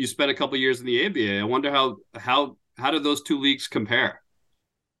you spent a couple of years in the ABA. I wonder how did those two leagues compare?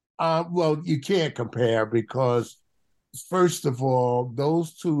 Well, you can't compare because, first of all,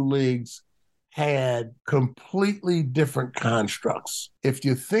 those two leagues had completely different constructs. If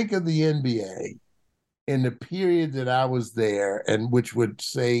you think of the NBA in the period that I was there, and which would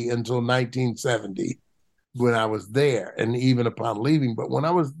say until 1970, when I was there, and even upon leaving, but when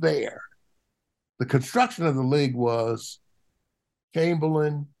I was there, the construction of the league was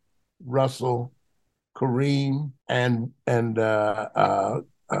Chamberlain, Russell, Kareem, and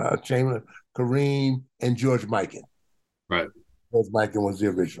Chamberlain, Kareem, and George Mikan. Right. George Mikan was the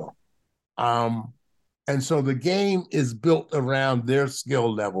original. And so the game is built around their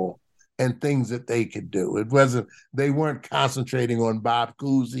skill level and things that they could do. They weren't concentrating on Bob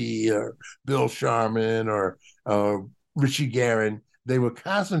Cousy or Bill Sharman or Richie Guerin. They were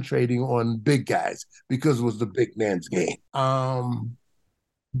concentrating on big guys because it was the big man's game.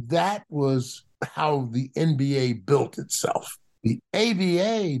 That was how the NBA built itself. The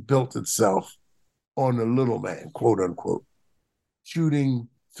ABA built itself on the little man, quote unquote, shooting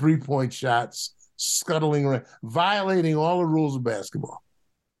 3-point shots, scuttling around, violating all the rules of basketball.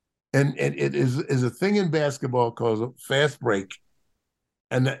 And it is a thing in basketball called a fast break.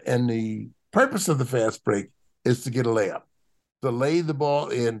 And the purpose of the fast break is to get a layup, to lay the ball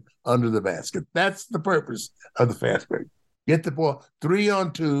in under the basket. That's the purpose of the fast break. Get the ball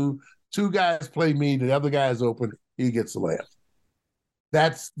 3-on-2, 2 guys play me, the other guy is open, he gets a layup.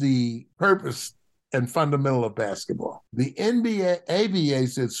 That's the purpose and fundamental of basketball. The ABA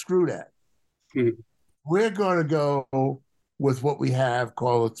said, screw that. We're going to go with what we have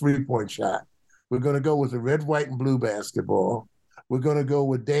called a 3-point shot. We're going to go with a red, white, and blue basketball. We're going to go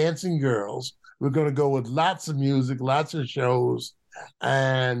with dancing girls. We're going to go with lots of music, lots of shows,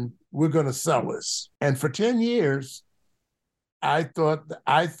 and we're going to sell this. And for 10 years, I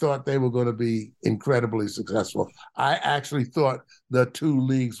thought they were going to be incredibly successful. I actually thought the two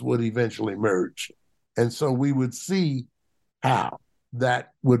leagues would eventually merge. And so we would see how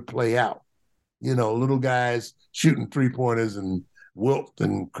that would play out. Little guys shooting 3-pointers and Wilt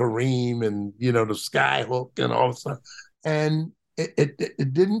and Kareem and, the sky hook and all that stuff. And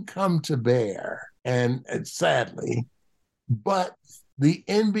it didn't come to bear, and sadly, but the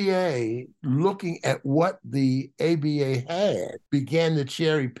NBA, looking at what the ABA had, began to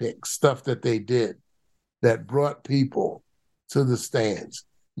cherry pick stuff that they did that brought people to the stands.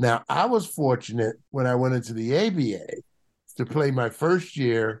 Now, I was fortunate when I went into the ABA to play my first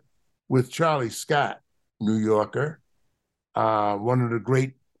year with Charlie Scott, New Yorker, one of the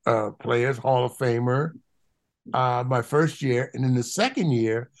great players, Hall of Famer, my first year. And in the second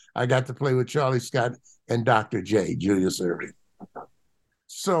year, I got to play with Charlie Scott and Dr. J, Julius Erving.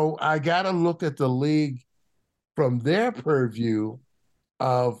 So I got to look at the league from their purview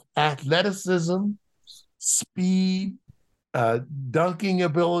of athleticism, speed, dunking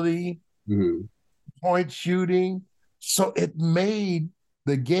ability, point shooting. So it made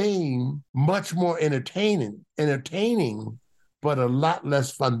the game much more entertaining, but a lot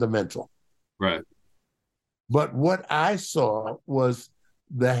less fundamental. Right. But what I saw was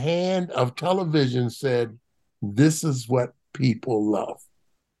the hand of television said, this is what people love.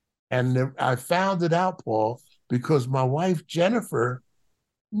 And I found it out, Paul, because my wife, Jennifer,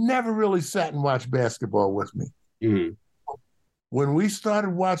 never really sat and watched basketball with me. Mm-hmm. When we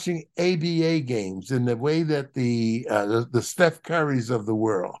started watching ABA games in the way that the Steph Currys of the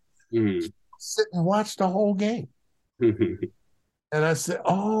world sit and watch the whole game. And I said,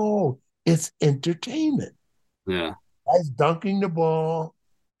 oh, it's entertainment. Yeah. Guys dunking the ball,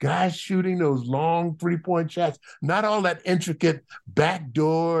 guys shooting those long 3-point shots, not all that intricate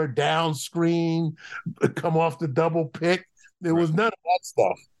backdoor, down screen, come off the double pick. There was none of that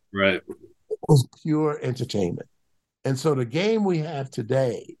stuff. Right. It was pure entertainment. And so the game we have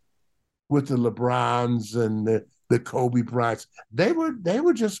today, with the LeBrons and the Kobe Bryants. They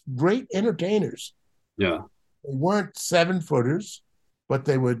were just great entertainers. Yeah. They weren't 7-footers, but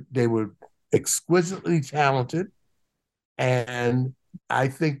they were exquisitely talented. And I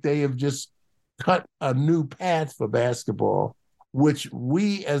think they have just cut a new path for basketball, which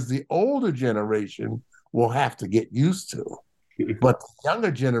we as the older generation will have to get used to. But the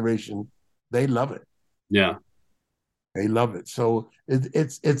younger generation, they love it. Yeah. They love it. So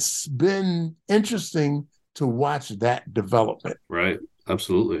it's been interesting to watch that development. Right.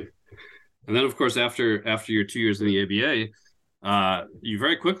 Absolutely. And then, of course, after your 2 years in the ABA, you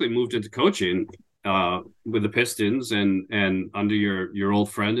very quickly moved into coaching with the Pistons and under your old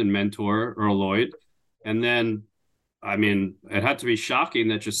friend and mentor, Earl Lloyd. And then, I mean, it had to be shocking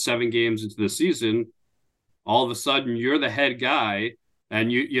that just 7 games into the season, all of a sudden you're the head guy and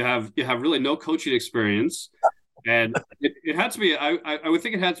you have really no coaching experience. And it had to be, I would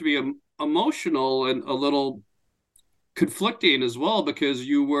think it had to be emotional and a little conflicting as well, because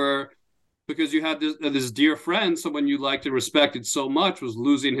you had this dear friend, someone you liked and respected so much, was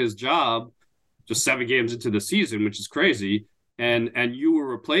losing his job just 7 games into the season, which is crazy. And you were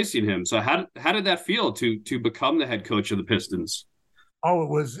replacing him. So how did that feel to become the head coach of the Pistons? Oh,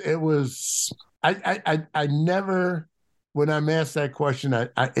 it was, I never, when I'm asked that question,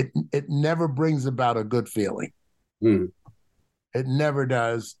 it never brings about a good feeling. Mm. It never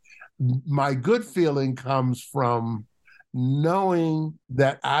does. My good feeling comes from knowing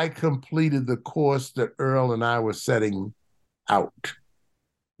that I completed the course that Earl and I were setting out.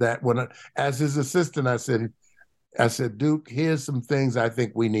 That as his assistant, I said, Duke, here's some things I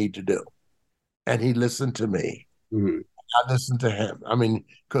think we need to do. And he listened to me. Mm-hmm. I listened to him. I mean,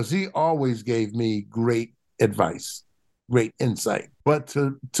 because he always gave me great advice, great insight. But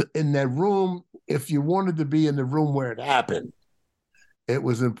to in that room, if you wanted to be in the room where it happened, it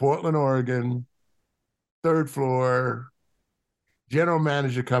was in Portland, Oregon, 3rd floor. General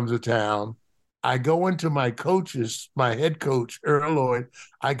manager comes to town. I go into my head coach, Earl Lloyd.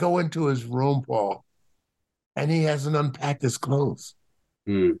 I go into his room, Paul, and he hasn't unpacked his clothes.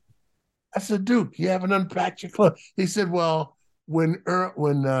 Mm. I said, Duke, you haven't unpacked your clothes. He said, well, when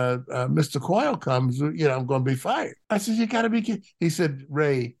Mr. Coyle comes, I'm going to be fired. I said, you got to be kidding. He said,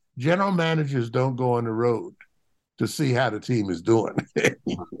 Ray, general managers don't go on the road to see how the team is doing.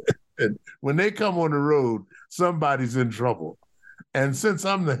 And when they come on the road, somebody's in trouble. And since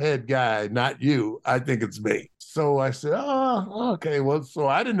I'm the head guy, not you, I think it's me. So I said, oh, okay. Well, so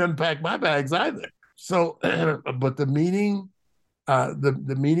I didn't unpack my bags either. So, but the meeting,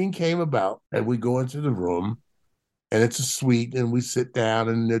 the meeting came about, and we go into the room, and it's a suite, and we sit down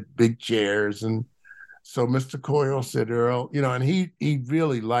in the big chairs. And so Mr. Coyle said, Earl, and he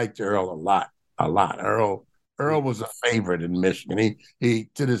really liked Earl a lot. Earl was a favorite in Michigan. He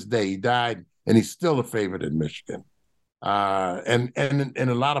to this day, he died, and he's still a favorite in Michigan. And in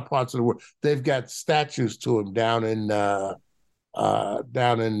a lot of parts of the world, they've got statues to him down in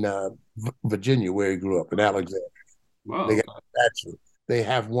Virginia, where he grew up, in Alexandria. Wow. They got a statue. They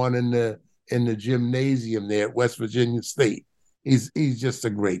have one in the gymnasium there at West Virginia State. He's just a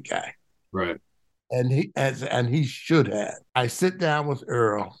great guy, right? And he should have. I sit down with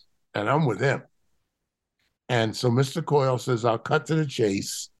Earl, and I'm with him. And so Mr. Coyle says, I'll cut to the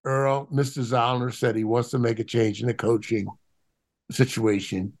chase. Earl, Mr. Zollner said he wants to make a change in the coaching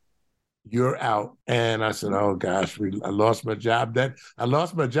situation. You're out. And I said, oh, gosh, I lost my job. I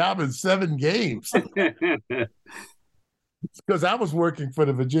lost my job in 7 games. Because I was working for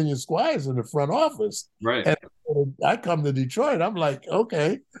the Virginia Squires in the front office. Right. And I come to Detroit. I'm like,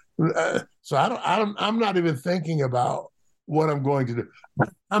 okay. So I'm not even thinking about what I'm going to do.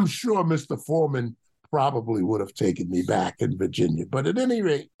 I'm sure Mr. Foreman probably would have taken me back in Virginia. But at any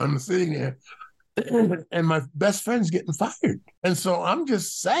rate, I'm sitting there and my best friend's getting fired. And so I'm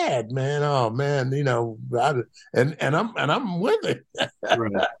just sad, man. Oh man, and I'm with it.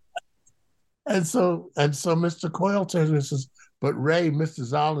 Right. And so Mr. Coyle turns and says, but Ray, Mr.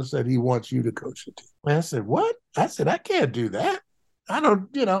 Zollner said he wants you to coach the team. And I said, what? I said, I can't do that. I don't,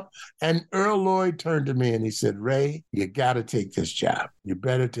 And Earl Lloyd turned to me and he said, Ray, you got to take this job. You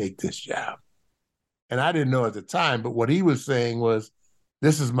better take this job. And I didn't know at the time, but what he was saying was,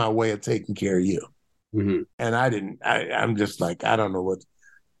 this is my way of taking care of you. Mm-hmm. And I'm just like, I don't know what.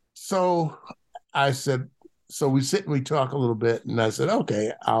 So I said, so we sit and we talk a little bit. And I said,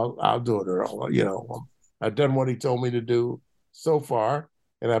 okay, I'll do it, Earl. I've done what he told me to do so far,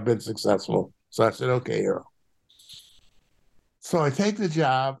 and I've been successful. So I said, okay, Earl. So I take the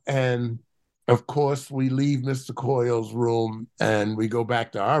job, and of course, we leave Mr. Coyle's room and we go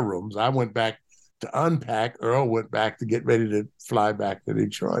back to our rooms. I went back to unpack. Earl went back to get ready to fly back to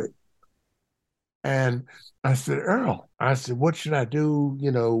Detroit. And I said, Earl, I said, what should I do?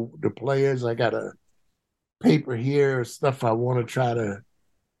 You know, the players, I got a paper here, stuff I want to try to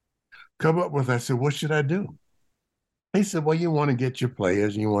come up with. I said, what should I do? He said, well, you want to get your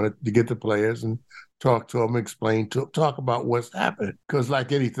players, and you want to get the players and talk to them, talk about what's happening. Because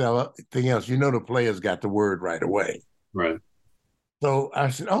like anything else, you know, the players got the word right away. Right. So I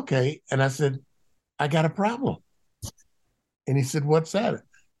said, okay. And I said, I got a problem. And he said, what's that?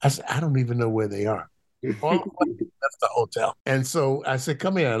 I said, I don't even know where they are. All left the hotel. And so I said,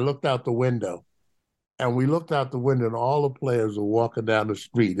 come here. I looked out the window. And we looked out the window, and all the players were walking down the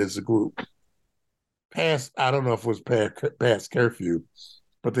street as a group. I don't know if it was past curfew,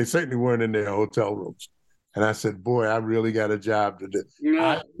 but they certainly weren't in their hotel rooms. And I said, boy, I really got a job to do.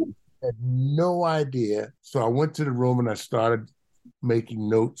 Yeah. I had no idea. So I went to the room and I started making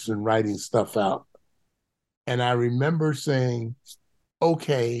notes and writing stuff out. And I remember saying,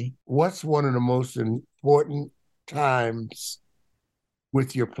 okay, what's one of the most important times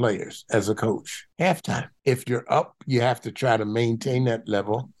with your players as a coach? Halftime. If you're up, you have to try to maintain that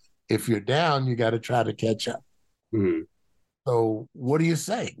level. If you're down, you got to try to catch up. Mm-hmm. So what do you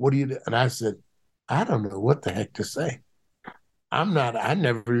say? What do you do? And I said, I don't know what the heck to say. I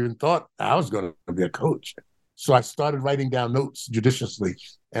never even thought I was going to be a coach. So I started writing down notes judiciously,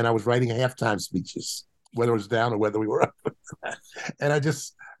 and I was writing halftime speeches, whether it was down or whether we were up. And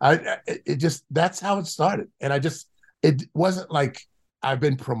that's how it started. And it wasn't like I've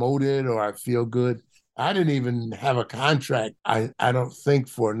been promoted or I feel good. I didn't even have a contract, I don't think,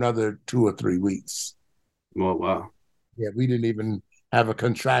 for another 2 or 3 weeks. Oh, wow. Yeah, we didn't even have a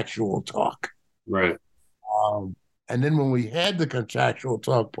contractual talk. Right. And then when we had the contractual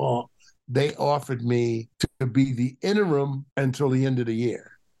talk, Paul, they offered me to be the interim until the end of the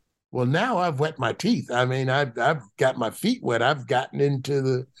year. Well, now I've wet my teeth. I mean, I've got my feet wet. I've gotten into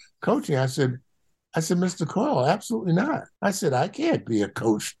the coaching. I said, Mr. Coyle, absolutely not. I said, I can't be a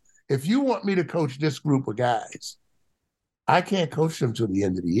coach. If you want me to coach this group of guys, I can't coach them till the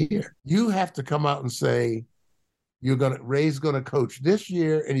end of the year. You have to come out and say, Ray's going to coach this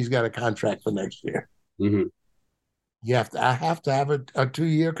year, and he's got a contract for next year. Mm-hmm. I have to have a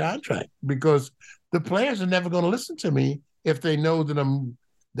 2-year contract, because the players are never going to listen to me if they know that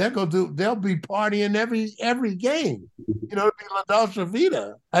they'll be partying every game. You know, it'll be La Dolce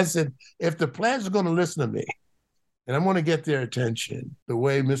Vita. I said, if the players are going to listen to me, and I'm going to get their attention the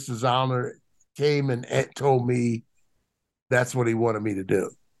way Mr. Zollner came and told me that's what he wanted me to do,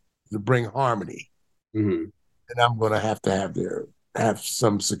 to bring harmony. Mm-hmm. And I'm going to have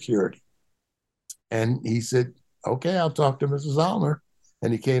some security. And he said, okay, I'll talk to Mr. Zollner.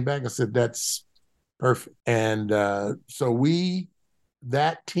 And he came back and said, that's perfect. And so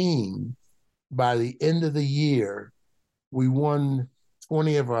that team, by the end of the year, we won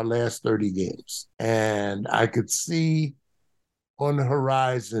 20 of our last 30 games. And I could see on the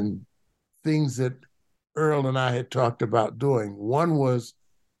horizon things that Earl and I had talked about doing. One was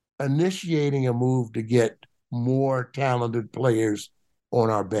initiating a move to get more talented players on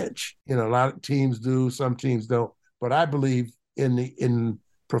our bench. You know, a lot of teams do, some teams don't. But I believe in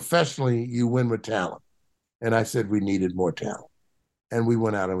professionally, you win with talent. And I said we needed more talent. And we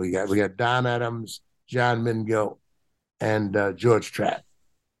went out and we got Don Adams, John Mingo, and George Trapp.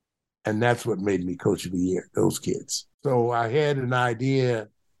 And that's what made me coach of the year, those kids. So I had an idea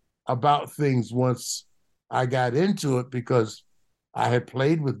about things once I got into it, because I had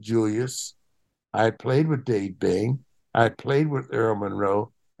played with Julius, I had played with Dave Bing, I had played with Earl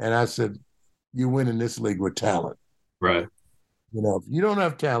Monroe, and I said, you win in this league with talent. Right. You know, if you don't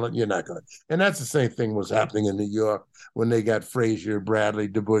have talent, you're not going to. And that's the same thing was happening in New York when they got Frazier, Bradley,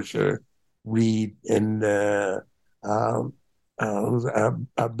 DeBusschere, Reed, and Bill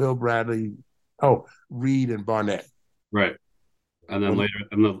Bradley. Oh, Reed and Barnett. Right. And then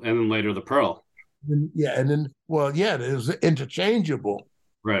later the Pearl. Yeah, and then it was interchangeable.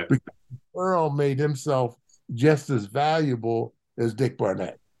 Right. Because Pearl made himself just as valuable as Dick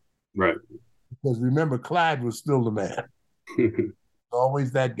Barnett. Right. Because remember, Clyde was still the man.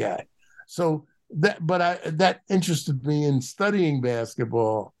 Always that guy. So that interested me in studying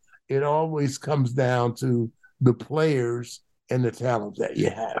basketball. It always comes down to the players and the talent that you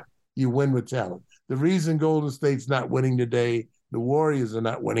have. You win with talent. The reason Golden State's not winning today, the Warriors are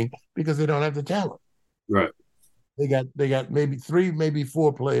not winning, because they don't have the talent. Right. They got maybe 3, maybe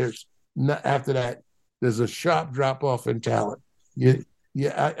 4 players. After that, there's a sharp drop off in talent.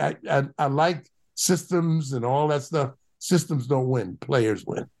 I like systems and all that stuff. Systems don't win, players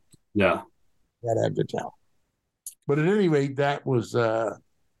win. Yeah. You gotta have the talent. But at any rate, that was the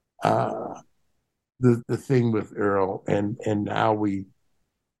thing with Earl and how we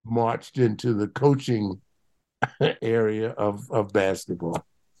marched into the coaching area of basketball.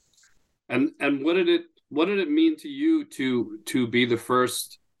 And what did it mean to you to be the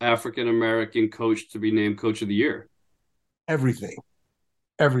first African American coach to be named Coach of the Year? Everything.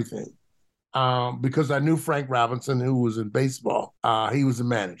 Because I knew Frank Robinson, who was in baseball. He was a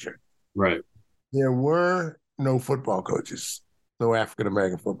manager. Right. There were no football coaches, no African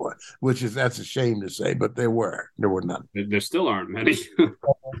American football, that's a shame to say, but there were none. There still aren't many.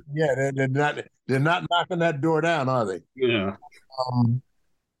 Yeah, they're not knocking that door down, are they? Yeah.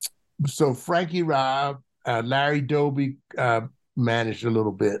 So Frankie Robb, Larry Doby managed a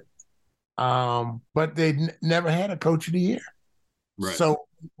little bit, but they never had a Coach of the Year. Right. So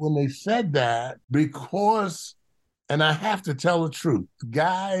when they said that, because, and I have to tell the truth,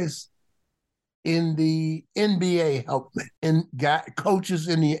 guys in the NBA helped me, and coaches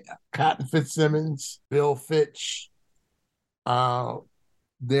in the Cotton Fitzsimmons, Bill Fitch.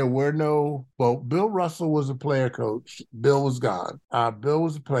 There were no, Bill Russell was a player coach. Bill was gone. Bill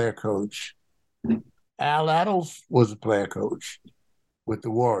was a player coach. Al Attles was a player coach with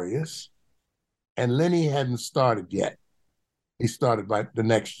the Warriors. And Lenny hadn't started yet. He started by the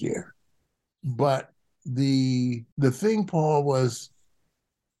next year. But the thing, Paul, was,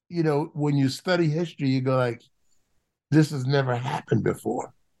 when you study history, you go like, this has never happened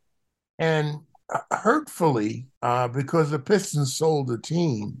before. And hurtfully, because the Pistons sold the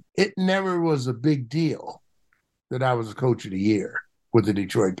team, it never was a big deal that I was a Coach of the Year with the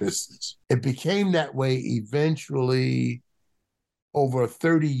Detroit Pistons. It became that way eventually over after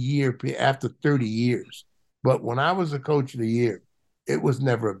 30 years. But when I was a Coach of the Year, it was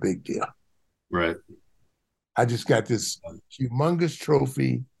never a big deal. Right. I just got this humongous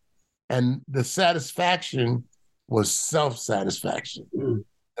trophy, and the satisfaction was self-satisfaction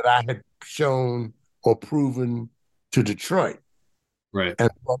that I had shown or proven to Detroit. Right. And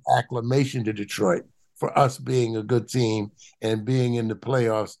acclamation to Detroit for us being a good team and being in the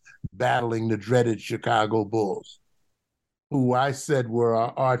playoffs, battling the dreaded Chicago Bulls, who I said were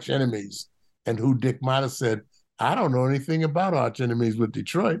our arch enemies, and who Dick Motta said, I don't know anything about arch enemies with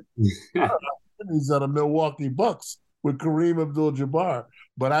Detroit. Enemies are the Milwaukee Bucks with Kareem Abdul-Jabbar.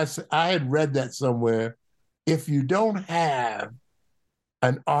 But I had read that somewhere. If you don't have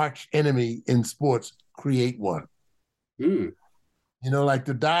an arch enemy in sports, create one. Like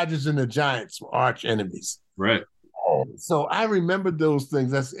the Dodgers and the Giants were arch enemies. Right. So I remembered those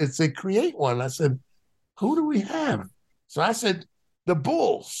things. It said, create one. I said, who do we have? So I said, the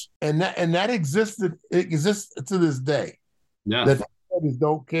Bulls. And that existed. It exists to this day. Yeah. That the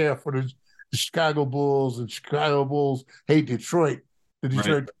don't care for the Chicago Bulls, and Chicago Bulls hate Detroit. The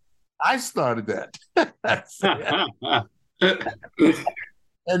Detroit. Right. I started that.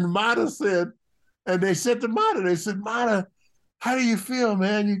 And Motta said, and they said to Motta, how do you feel,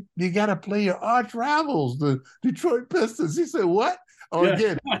 man? You got to play your arch rivals, the Detroit Pistons. He said, what? Oh,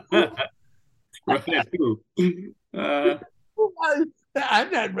 yeah. Again.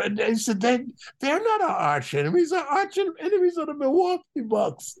 They said, they're not our arch enemies. Our arch enemies are the Milwaukee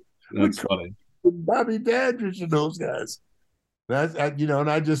Bucks. That's funny. Bobby Dandridge and those guys. And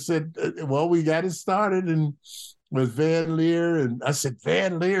I just said, well, we got it started and with Van Leer, and I said,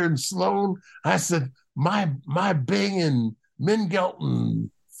 Van Leer and Sloan. I said, my Bing and Mingelt,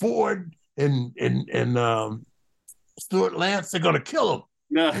 Ford and Stuart Lance, they're going to kill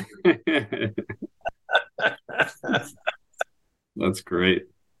him. That's great.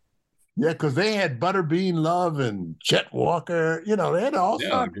 Yeah, because they had Butterbean Love and Chet Walker. They had all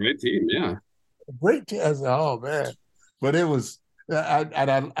sorts. Great team. Yeah, great team. I said, oh man, but it was.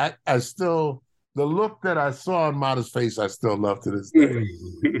 I still, the look that I saw on Motta's face, I still love to this day.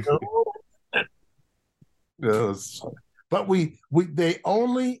 But they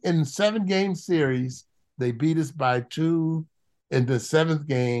only in 7-game series, they beat us by 2 in the 7th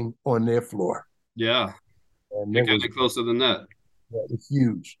game on their floor. Yeah, and it was closer than that. Yeah, it was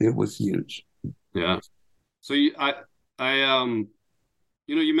huge. It was huge. Yeah. So you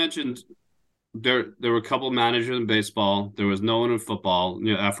mentioned there were a couple of managers in baseball. There was no one in football.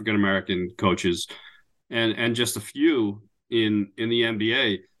 African American coaches, and just a few in the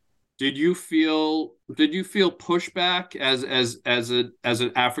NBA. Did you feel pushback as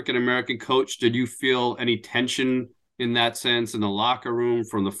an African American coach? Did you feel any tension in that sense in the locker room,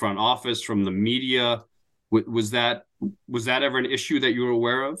 from the front office, from the media? Was that ever an issue that you were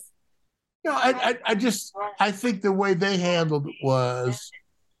aware of? No, I think the way they handled it was,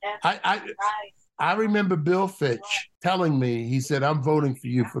 I remember Bill Fitch telling me, he said, I'm voting for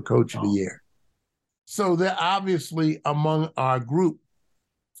you for Coach of the Year. So they're obviously among our group,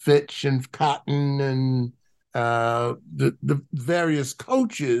 Fitch and Cotton the various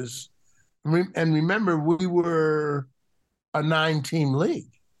coaches, and remember, we were a 9-team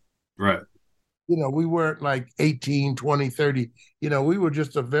league. Right. We weren't like 18, 20, 30. We were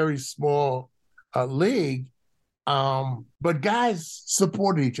just a very small league. But guys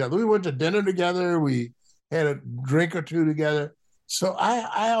supported each other. We went to dinner together. We had a drink or two together. So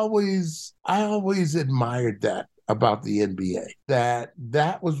I always admired that about the NBA.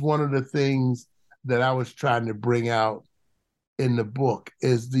 That was one of the things that I was trying to bring out in the book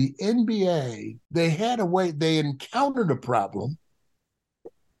is the NBA. They had a way, they encountered a problem,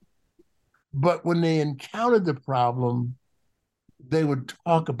 but when they encountered the problem, they would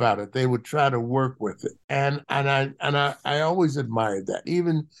talk about it. They would try to work with it. And I always admired that.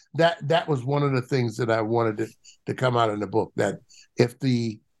 Even that was one of the things that I wanted to come out in the book, that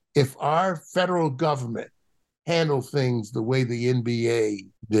if our federal government handled things the way the NBA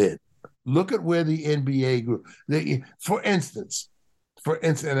did, look at where the NBA grew. For instance,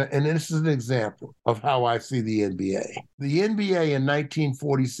 and this is an example of how I see the NBA. The NBA in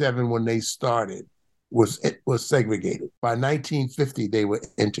 1947, when they started, was segregated. By 1950, they were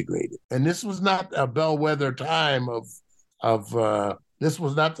integrated. And this was not a bellwether time of this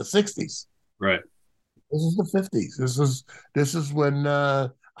was not the 60s. Right. This is the 50s. This is when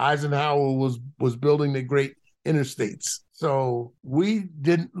Eisenhower was building the great interstates. So we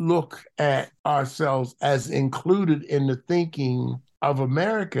didn't look at ourselves as included in the thinking of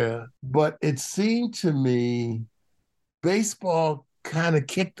America, but it seemed to me baseball kind of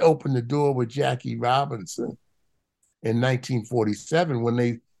kicked open the door with Jackie Robinson in 1947 when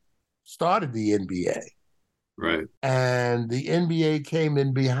they started the NBA. Right. And the NBA came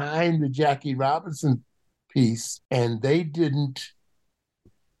in behind the Jackie Robinson piece, and they didn't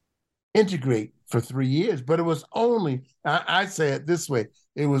integrate for 3 years. But it was only, I say it this way,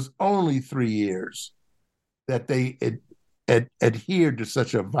 it was only 3 years that they adhered to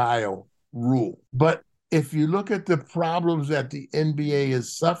such a vile rule. But if you look at the problems that the NBA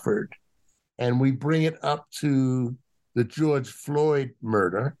has suffered, and we bring it up to the George Floyd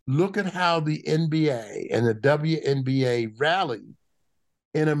murder, look at how the NBA and the WNBA rallied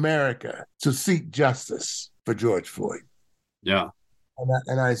in America to seek justice for George Floyd. Yeah.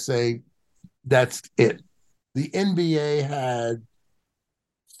 And I say, that's it. The NBA had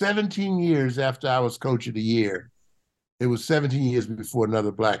 17 years after I was coach of the year. It was 17 years before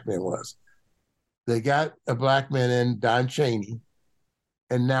another black man was. They got a black man in, Don Chaney,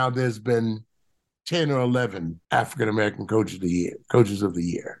 and now there's been 10 or 11 African-American coaches of the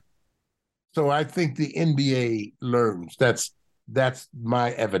year. So I think the NBA learns. That's my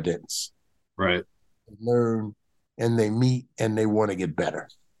evidence. Right. They learn, and they meet, and they want to get better.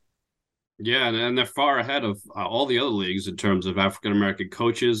 Yeah, and they're far ahead of all the other leagues in terms of African-American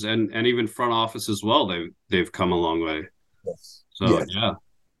coaches and even front office as well. They've come a long way. Yes. So, yes. Yeah.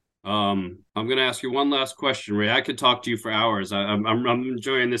 I'm going to ask you one last question, Ray. I could talk to you for hours. I'm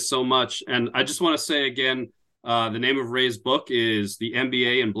enjoying this so much. And I just want to say again, the name of Ray's book is The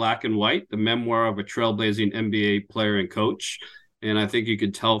NBA in Black and White, the memoir of a trailblazing NBA player and coach. And I think you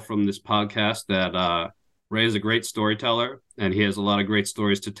could tell from this podcast that Ray is a great storyteller, and he has a lot of great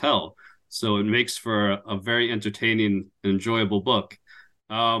stories to tell. So it makes for a very entertaining and enjoyable book.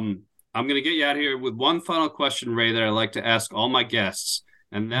 I'm going to get you out of here with one final question, Ray, that I like to ask all my guests.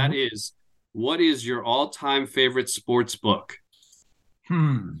 And that is, what is your all-time favorite sports book?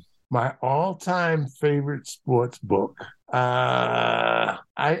 My all-time favorite sports book. I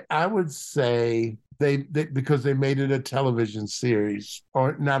would say they because they made it a television series,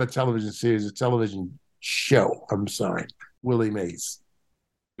 or not a television series, a television show. I'm sorry, Willie Mays.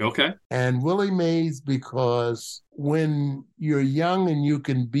 Okay. And Willie Mays, because when you're young and you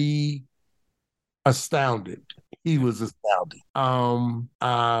can be astounded, he was astounding.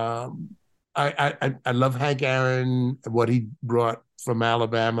 I love Hank Aaron, what he brought from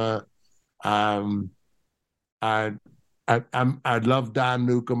Alabama. I love Don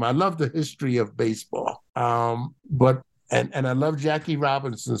Newcombe. I love the history of baseball. But I love Jackie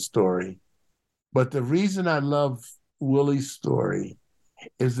Robinson's story. But the reason I love Willie's story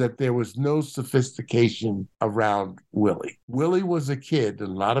is that there was no sophistication around Willie. Willie was a kid, and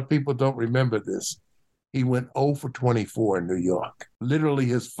a lot of people don't remember this. He went 0 for 24 in New York. Literally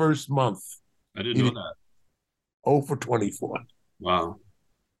his first month. I didn't know that. 0 for 24. Wow.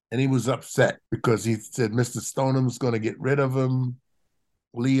 And he was upset because he said Mr. Stoneham's going to get rid of him.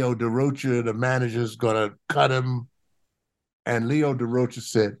 Leo DeRocha, the manager's going to cut him. And Leo DeRocha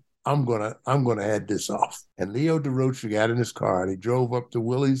said, I'm gonna head this off. And Leo DeRocha got in his car and he drove up to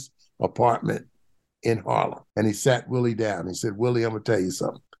Willie's apartment in Harlem. And he sat Willie down. He said, Willie, I'm gonna tell you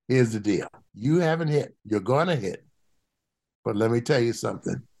something. here's the deal. You haven't hit. You're going to hit. But let me tell you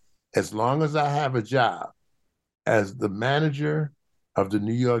something. As long as I have a job as the manager of the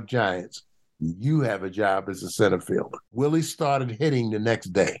New York Giants, you have a job as a center fielder. Willie started hitting the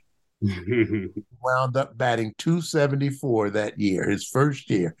next day. Wound up batting .274 that year, his first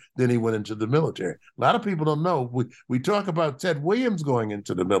year. Then he went into the military. A lot of people don't know. We talk about Ted Williams going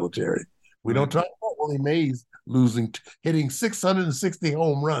into the military. We don't talk about Willie Mays hitting 660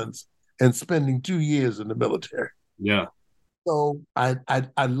 home runs and spending 2 years in the military. Yeah. So I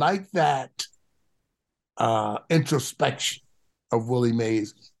like that introspection of Willie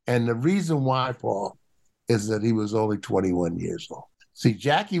Mays. And the reason why, Paul, is that he was only 21 years old. See,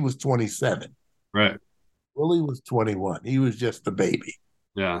 Jackie was 27. Right. Willie was 21. He was just a baby.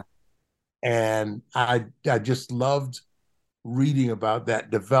 Yeah. And I just loved reading about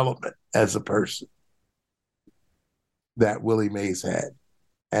that development as a person that Willie Mays had.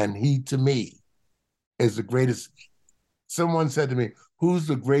 And he, to me, is the greatest. Someone said to me, who's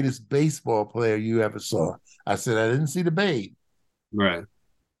the greatest baseball player you ever saw? I said, I didn't see the Babe. Right.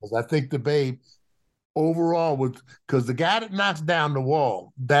 Because I think the Babe overall because the guy that knocks down the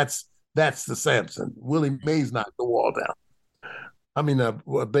wall, that's the Samson. Willie Mays knocked the wall down. I mean,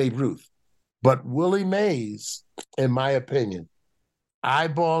 Babe Ruth. But Willie Mays, in my opinion,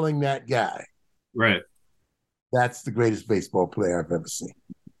 eyeballing that guy. Right. That's the greatest baseball player I've ever seen.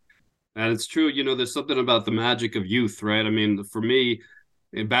 And it's true, there's something about the magic of youth, right? I mean, for me,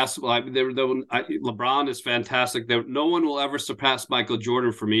 in basketball, LeBron is fantastic. No one will ever surpass Michael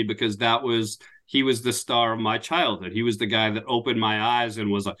Jordan for me because he was the star of my childhood. He was the guy that opened my eyes and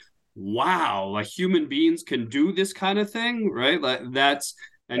was like, wow, like human beings can do this kind of thing, right? Like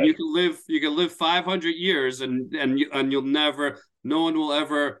and you can live 500 years and you'll never, no one will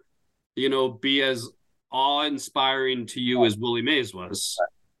ever, be as awe-inspiring to you as Willie Mays was.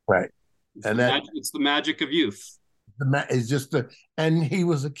 Right. It's the magic of youth. It's just and he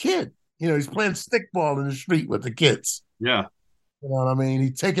was a kid. He's playing stickball in the street with the kids. Yeah. You know what I mean?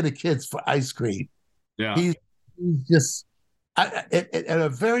 He's taking the kids for ice cream. Yeah. He's just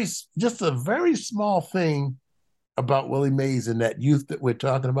a very small thing about Willie Mays and that youth that we're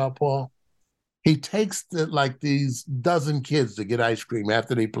talking about, Paul. He takes these dozen kids to get ice cream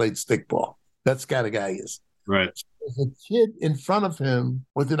after they played stickball. That's the kind of guy he is. Right. There's a kid in front of him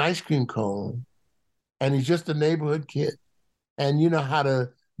with an ice cream cone, and he's just a neighborhood kid. And you know how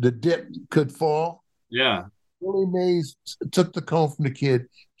the dip could fall? Yeah. Willie Mays took the cone from the kid.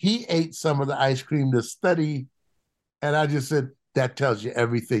 He ate some of the ice cream to study. And I just said, that tells you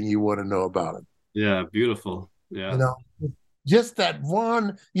everything you want to know about him. Yeah, beautiful. Yeah. Just that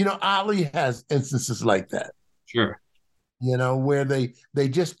one, Ali has instances like that. Sure. Where they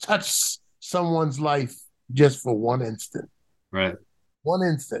just touch someone's life just for one instant. Right. One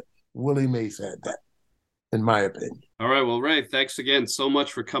instant. Willie Mays had that, in my opinion. All right. Well, Ray, thanks again so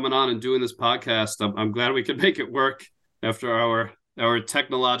much for coming on and doing this podcast. I'm glad we could make it work after our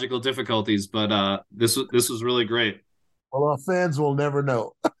technological difficulties, but this was really great. Well, our fans will never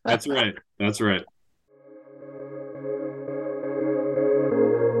know. That's right. That's right.